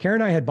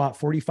 Karen and I had bought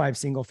 45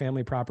 single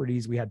family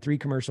properties. We had 3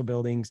 commercial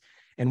buildings,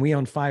 and we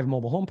owned 5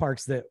 mobile home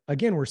parks that,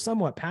 again, were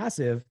somewhat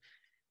passive.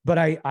 But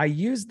I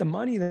used the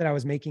money that I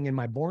was making in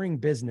my boring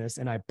business,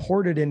 and I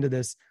poured it into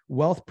this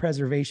wealth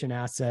preservation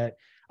asset.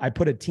 I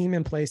put a team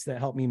in place that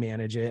helped me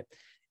manage it.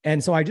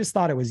 And so I just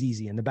thought it was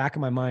easy. In the back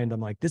of my mind, I'm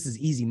like, this is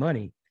easy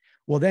money.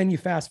 Well, then you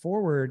fast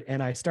forward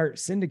and I start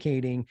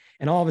syndicating,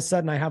 and all of a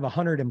sudden I have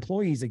 100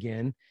 employees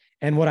again.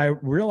 And what I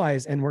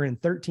realized, and we're in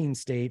 13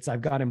 states,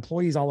 I've got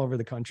employees all over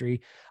the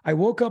country. I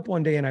woke up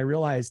one day and I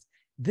realized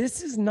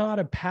this is not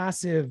a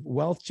passive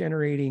wealth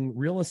generating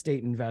real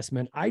estate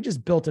investment. I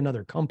just built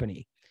another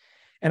company.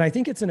 And I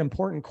think it's an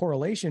important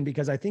correlation,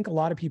 because I think a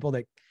lot of people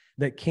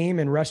that came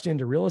and rushed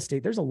into real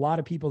estate, there's a lot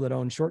of people that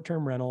own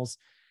short-term rentals,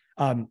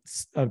 a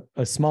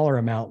smaller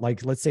amount,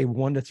 like let's say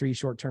 1 to 3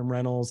 short-term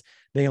rentals.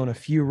 They own a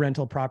few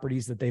rental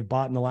properties that they've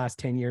bought in the last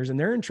 10 years, and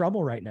they're in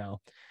trouble right now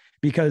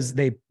because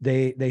they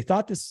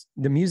thought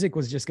the music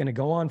was just going to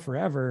go on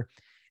forever.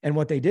 And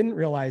what they didn't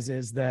realize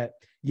is that,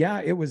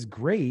 yeah, it was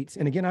great.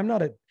 And again,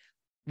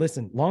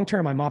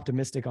 long-term, I'm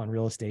optimistic on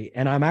real estate,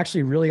 and I'm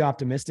actually really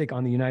optimistic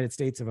on the United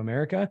States of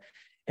America.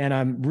 And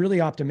I'm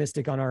really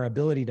optimistic on our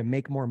ability to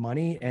make more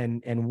money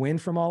and win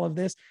from all of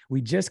this.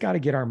 We just got to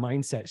get our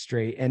mindset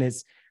straight. And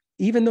it's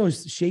even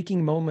those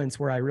shaking moments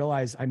where I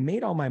realized I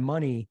made all my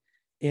money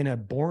in a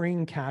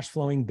boring cash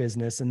flowing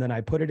business, and then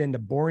I put it into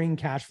boring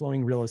cash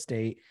flowing real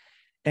estate.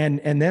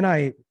 And then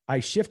I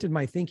shifted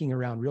my thinking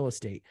around real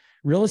estate.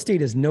 Real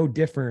estate is no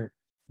different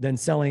than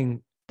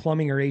selling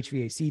plumbing or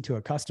HVAC to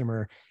a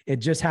customer. It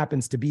just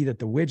happens to be that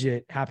the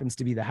widget happens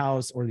to be the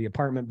house or the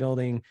apartment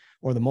building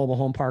or the mobile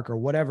home park or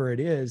whatever it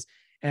is.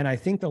 And I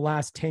think the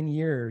last 10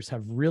 years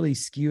have really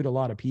skewed a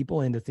lot of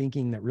people into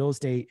thinking that real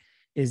estate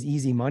is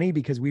easy money,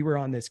 because we were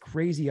on this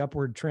crazy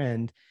upward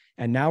trend,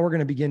 and now we're going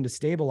to begin to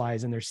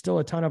stabilize, and there's still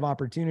a ton of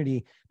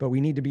opportunity, but we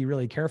need to be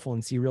really careful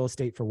and see real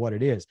estate for what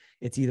it is.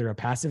 It's either a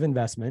passive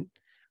investment,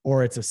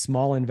 or it's a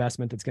small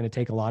investment that's going to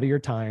take a lot of your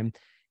time,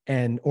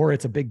 or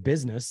it's a big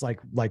business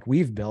like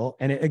we've built.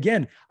 And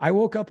again, I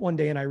woke up one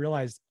day and I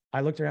realized,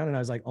 I looked around and I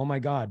was like, oh my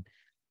God,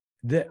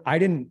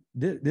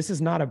 this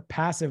is not a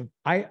passive.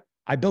 I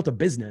built a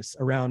business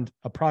around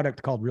a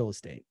product called real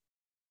estate.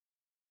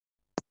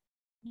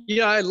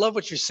 Yeah, I love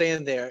what you're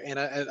saying there. And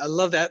I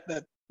love that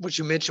what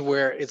you mentioned,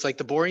 where it's like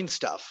the boring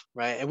stuff,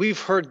 right? And we've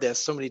heard this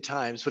so many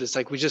times, but it's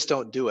like, we just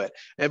don't do it.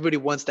 Everybody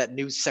wants that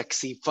new,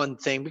 sexy, fun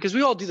thing, because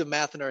we all do the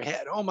math in our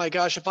head. Oh my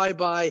gosh, if I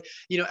buy,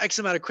 X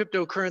amount of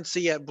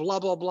cryptocurrency at blah,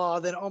 blah,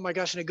 blah, then, oh my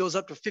gosh, and it goes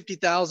up to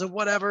 50,000,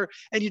 whatever.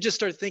 And you just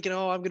start thinking,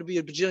 oh, I'm going to be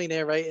a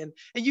bajillionaire, right? And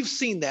you've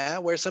seen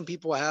that where some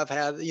people have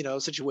had,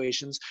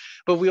 situations,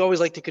 but we always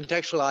like to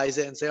contextualize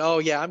it and say, oh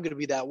yeah, I'm going to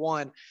be that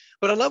one.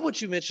 But I love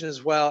what you mentioned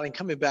as well. And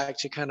coming back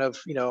to kind of,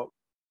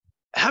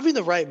 having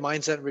the right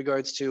mindset in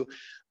regards to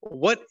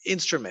what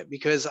instrument,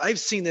 because I've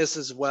seen this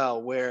as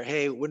well, where,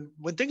 hey, when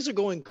things are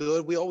going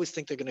good, we always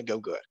think they're going to go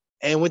good.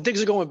 And when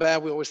things are going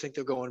bad, we always think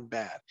they're going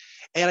bad.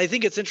 And I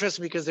think it's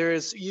interesting because there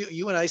is,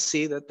 you and I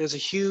see that there's a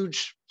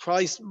huge,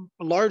 probably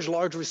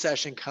large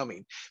recession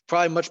coming,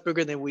 probably much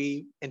bigger than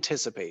we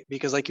anticipate.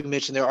 Because like you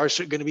mentioned, there are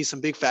going to be some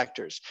big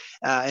factors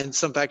and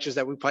some factors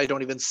that we probably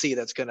don't even see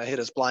that's going to hit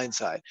us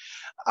blindside.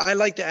 I'd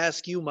like to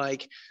ask you,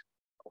 Mike,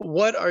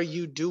 what are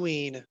you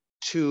doing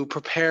to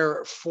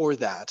prepare for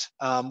that?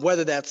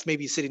 Whether that's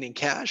maybe sitting in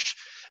cash,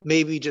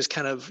 maybe just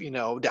kind of,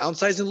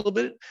 downsizing a little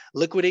bit,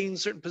 liquidating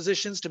certain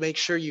positions to make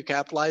sure you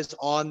capitalize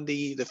on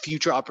the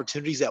future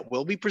opportunities that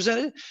will be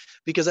presented.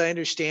 Because I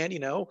understand,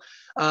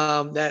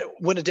 that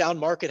when a down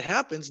market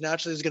happens,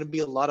 naturally there's going to be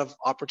a lot of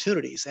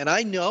opportunities. And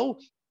I know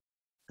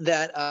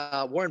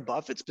that Warren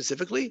Buffett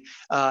specifically,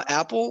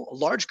 Apple,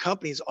 large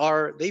companies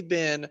they've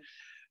been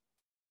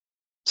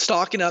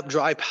stocking up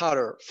dry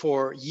powder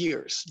for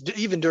years.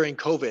 Even during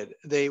COVID,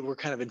 they were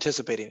kind of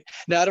anticipating.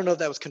 Now, I don't know if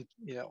that was,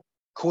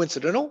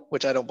 coincidental,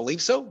 which I don't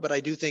believe so, but I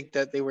do think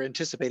that they were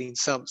anticipating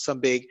some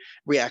big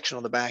reaction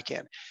on the back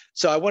end.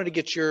 So I wanted to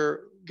get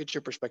your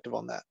perspective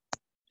on that.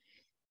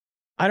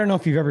 I don't know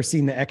if you've ever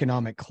seen the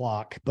economic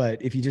clock,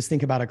 but if you just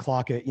think about a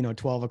clock at,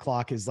 12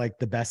 o'clock is like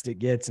the best it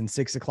gets. And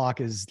 6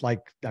 o'clock is like,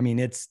 I mean,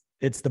 it's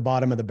the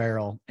bottom of the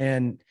barrel.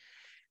 And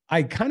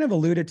I kind of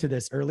alluded to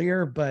this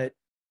earlier, but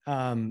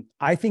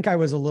I think I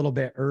was a little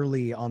bit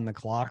early on the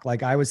clock.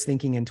 Like I was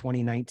thinking in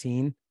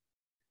 2019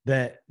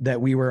 that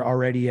we were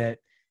already at,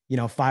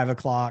 5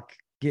 o'clock,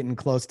 getting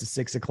close to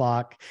 6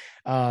 o'clock.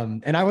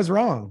 And I was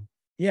wrong.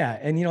 Yeah.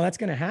 And, that's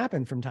going to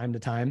happen from time to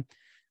time.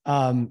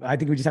 I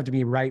think we just have to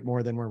be right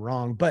more than we're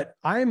wrong, but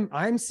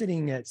I'm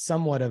sitting at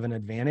somewhat of an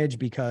advantage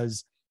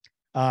because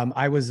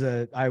I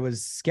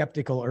was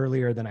skeptical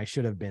earlier than I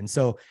should have been.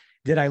 So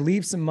did I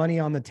leave some money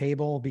on the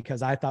table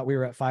because I thought we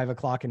were at 5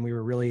 o'clock and we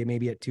were really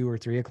maybe at 2 or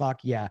 3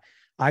 o'clock? Yeah,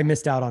 I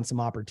missed out on some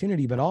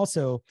opportunity, but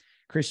also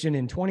Christian,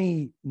 in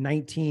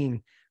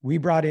 2019, we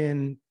brought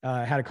in,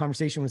 had a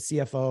conversation with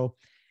CFO,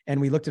 and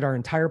we looked at our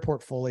entire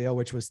portfolio,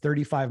 which was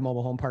 35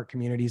 mobile home park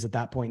communities at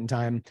that point in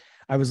time.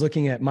 I was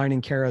looking at mine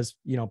and Kara's,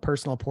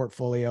 personal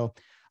portfolio.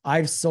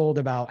 I've sold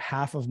about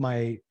half of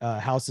my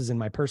houses in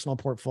my personal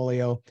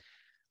portfolio.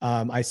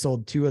 I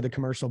sold 2 of the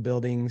commercial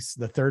buildings.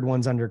 The third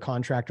one's under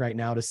contract right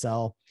now to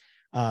sell.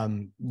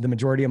 The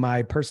majority of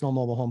my personal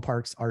mobile home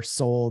parks are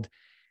sold.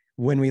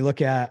 When we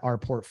look at our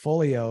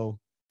portfolio,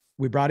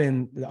 we brought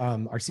in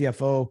our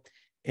CFO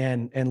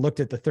and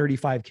looked at the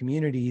 35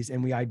 communities,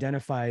 and we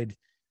identified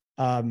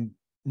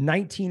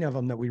 19 of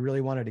them that we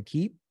really wanted to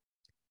keep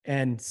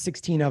and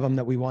 16 of them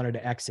that we wanted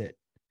to exit.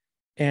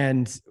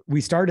 And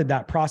we started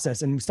that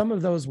process. And some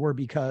of those were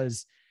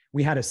because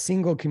we had a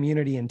single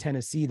community in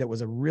Tennessee that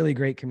was a really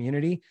great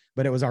community,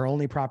 but it was our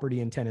only property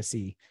in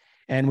Tennessee.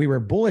 And we were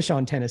bullish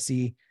on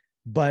Tennessee,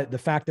 but the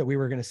fact that we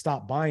were going to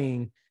stop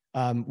buying,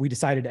 we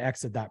decided to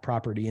exit that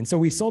property. And so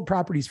we sold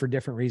properties for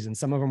different reasons.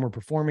 Some of them were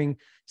performing,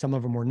 some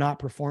of them were not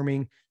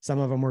performing. Some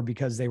of them were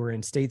because they were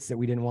in states that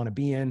we didn't want to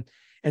be in.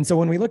 And so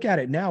when we look at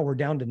it now, we're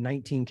down to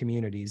 19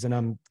 communities,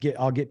 and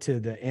I'll get to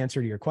the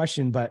answer to your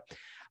question, but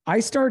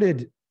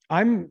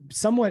I'm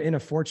somewhat in a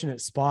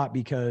fortunate spot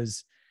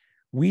because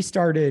we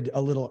started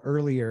a little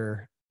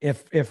earlier.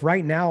 If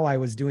right now I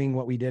was doing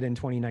what we did in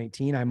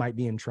 2019, I might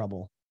be in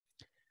trouble.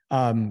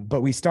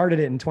 But we started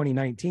it in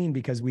 2019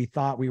 because we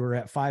thought we were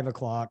at 5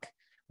 o'clock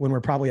when we're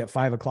probably at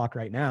 5 o'clock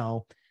right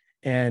now.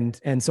 And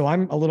so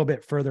I'm a little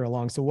bit further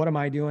along. So what am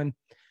I doing?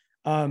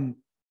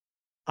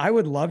 I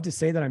would love to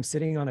say that I'm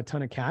sitting on a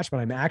ton of cash,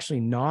 but I'm actually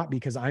not,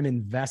 because I'm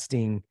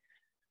investing.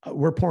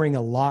 We're pouring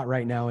a lot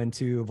right now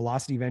into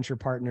Velocity Venture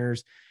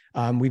Partners.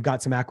 We've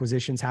got some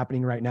acquisitions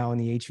happening right now in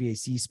the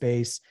HVAC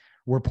space.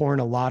 We're pouring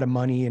a lot of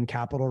money and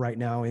capital right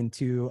now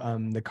into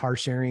the car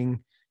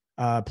sharing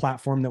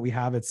platform that we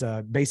have. It's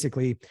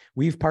basically,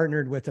 we've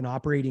partnered with an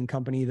operating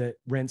company that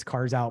rents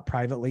cars out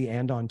privately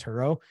and on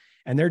Turo,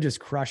 and they're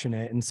just crushing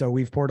it. And so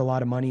we've poured a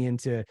lot of money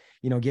into,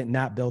 getting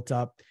that built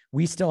up.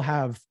 We still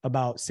have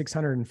about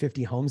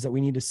 650 homes that we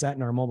need to set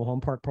in our mobile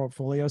home park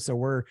portfolio. So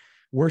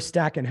we're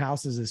stacking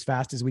houses as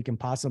fast as we can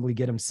possibly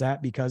get them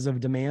set because of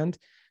demand.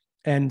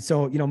 And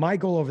so, my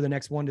goal over the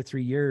next 1 to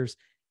 3 years,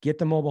 get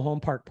the mobile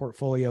home park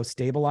portfolio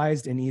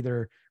stabilized and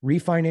either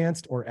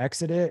refinanced or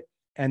exit it,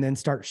 and then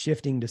start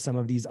shifting to some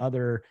of these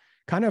other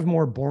kind of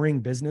more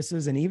boring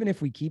businesses. And even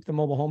if we keep the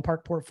mobile home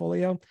park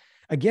portfolio,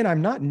 again,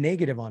 I'm not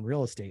negative on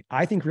real estate.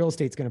 I think real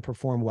estate's going to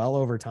perform well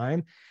over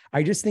time.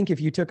 I just think if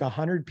you took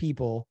 100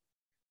 people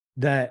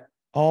that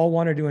all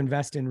wanted to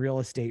invest in real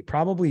estate,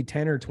 probably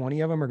 10 or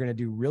 20 of them are going to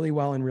do really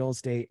well in real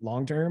estate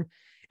long-term,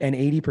 and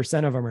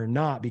 80% of them are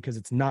not, because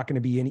it's not going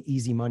to be any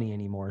easy money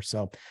anymore.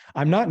 So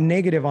I'm not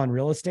negative on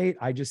real estate.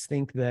 I just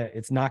think that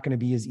it's not going to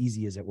be as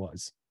easy as it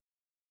was.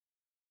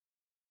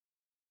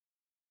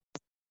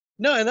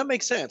 No, and that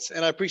makes sense.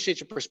 And I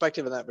appreciate your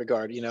perspective in that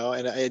regard,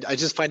 and I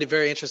just find it a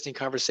very interesting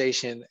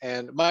conversation.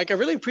 And Mike, I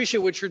really appreciate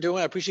what you're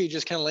doing. I appreciate you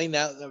just kind of laying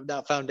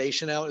that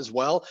foundation out as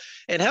well,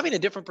 and having a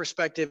different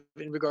perspective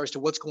in regards to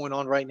what's going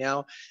on right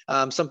now.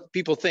 Some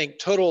people think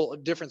total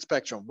different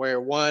spectrum,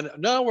 where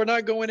no, we're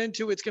not going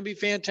into, it's going to be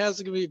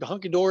fantastic, it's going to be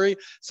hunky-dory.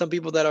 Some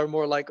people that are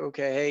more like,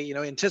 okay, hey,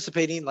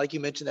 anticipating, like you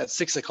mentioned, at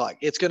 6 o'clock,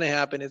 it's going to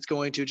happen. It's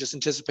going to, just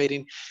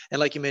anticipating. And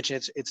like you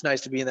mentioned, it's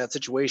nice to be in that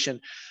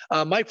situation.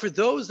 Mike, for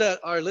those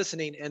that are listening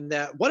and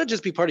that want to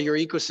just be part of your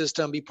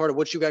ecosystem, be part of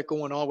what you got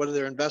going on, whether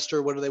they're an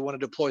investor, whether they want to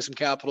deploy some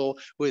capital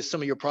with some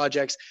of your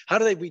projects, how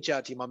do they reach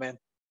out to you, my man?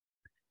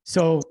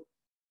 So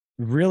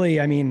really,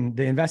 I mean,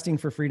 the Investing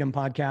for Freedom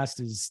podcast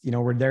is,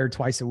 we're there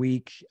twice a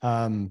week.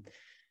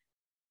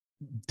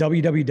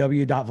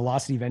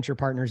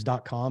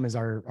 www.velocityventurepartners.com is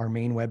our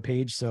main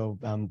webpage. So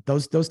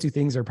those two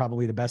things are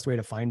probably the best way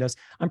to find us.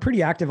 I'm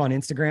pretty active on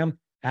Instagram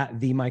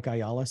at the Mike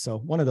Ayala. So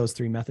one of those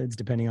 3 methods,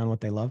 depending on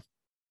what they love.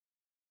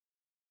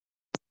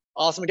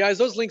 Awesome. Guys,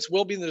 those links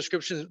will be in the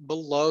description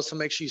below, so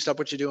make sure you stop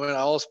what you're doing.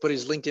 I'll also put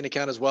his LinkedIn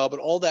account as well, but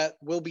all that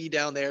will be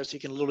down there, so you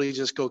can literally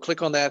just go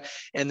click on that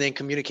and then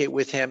communicate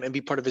with him and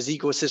be part of his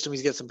ecosystem.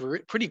 He's got some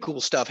pretty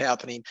cool stuff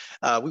happening.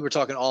 We were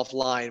talking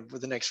offline for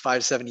the next 5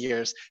 to 7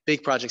 years,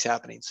 big projects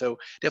happening. So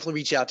definitely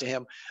reach out to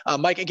him.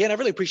 Mike, again, I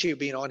really appreciate you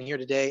being on here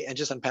today and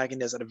just unpacking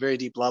this at a very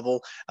deep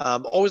level.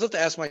 Always love to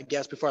ask my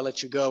guests before I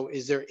let you go,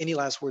 is there any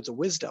last words of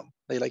wisdom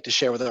that you'd like to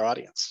share with our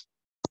audience?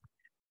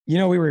 You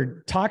know, we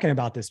were talking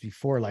about this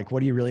before, like,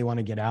 what do you really want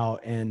to get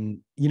out? And,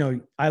 you know,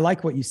 I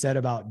like what you said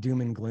about doom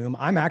and gloom.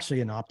 I'm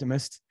actually an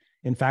optimist.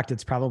 In fact,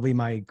 it's probably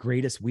my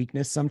greatest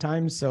weakness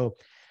sometimes. So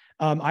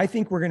I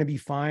think we're going to be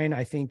fine.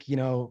 I think, you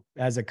know,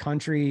 as a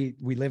country,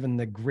 we live in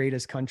the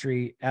greatest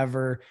country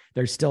ever.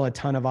 There's still a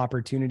ton of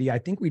opportunity. I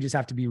think we just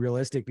have to be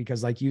realistic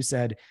because, like you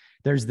said,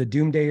 there's the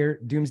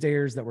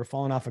doomsdayers that were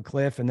falling off a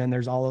cliff. And then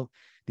there's all of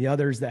the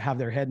others that have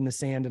their head in the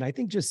sand. And I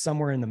think just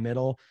somewhere in the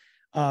middle,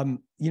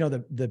 you know,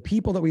 the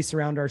people that we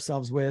surround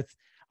ourselves with,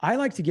 I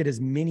like to get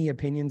as many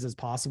opinions as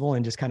possible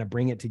and just kind of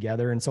bring it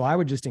together. And so I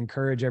would just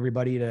encourage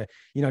everybody to,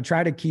 you know,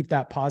 try to keep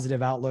that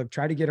positive outlook,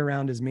 try to get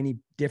around as many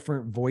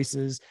different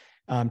voices,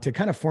 to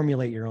kind of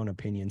formulate your own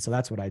opinion. So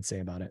that's what I'd say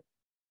about it.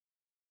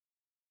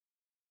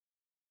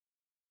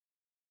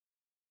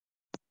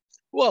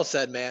 Well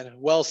said, man.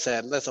 Well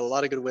said. That's a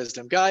lot of good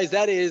wisdom. Guys,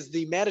 that is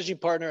the managing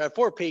partner at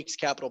Four Peaks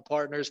Capital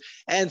Partners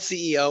and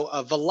CEO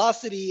of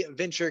Velocity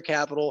Venture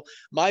Capital,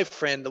 my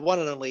friend, the one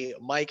and only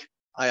Mike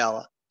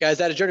Ayala. Guys,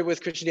 that is Journey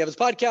with Christian D. Evans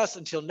podcast.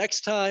 Until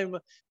next time,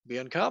 be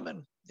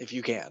uncommon if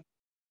you can.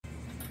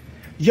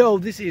 Yo,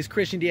 this is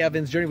Christian D.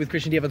 Evans, Journey with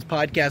Christian D. Evans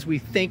podcast. We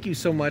thank you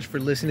so much for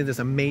listening to this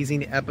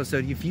amazing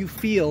episode. If you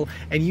feel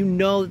and you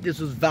know that this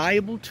was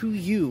valuable to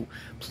you,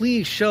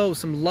 please show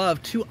some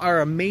love to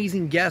our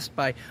amazing guest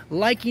by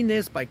liking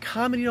this, by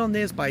commenting on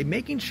this, by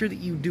making sure that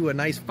you do a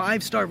nice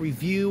 5-star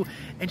review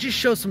and just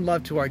show some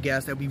love to our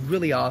guest. That would be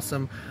really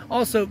awesome.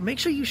 Also, make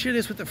sure you share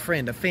this with a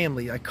friend, a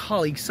family, a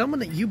colleague, someone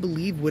that you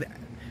believe would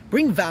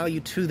bring value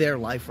to their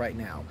life right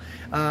now.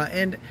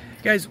 And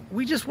guys,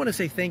 we just want to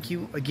say thank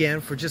you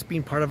again for just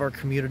being part of our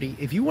community.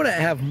 If you want to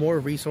have more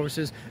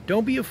resources,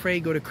 don't be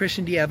afraid. Go to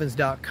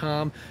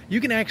christianDevans.com.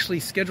 You can actually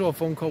schedule a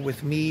phone call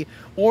with me,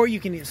 or you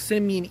can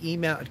send me an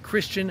email at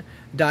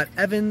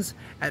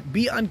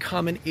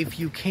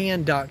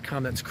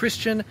christian.evans@beUncommonIfYouCan.com. That's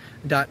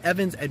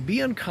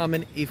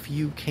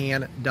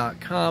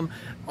christian.evans@beUncommonIfYouCan.com.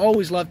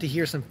 Always love to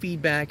hear some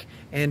feedback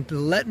and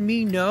let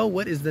me know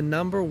what is the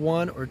number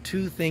 1 or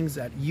 2 things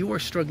that you are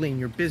struggling in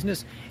your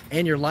business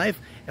and your life,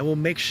 and we'll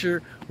make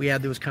sure we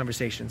have those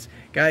conversations.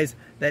 Guys,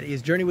 that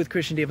is Journey with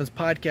Christian D. Evans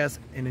podcast,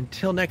 and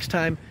until next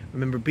time,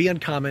 remember, be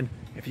uncommon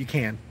if you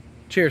can.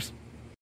 Cheers.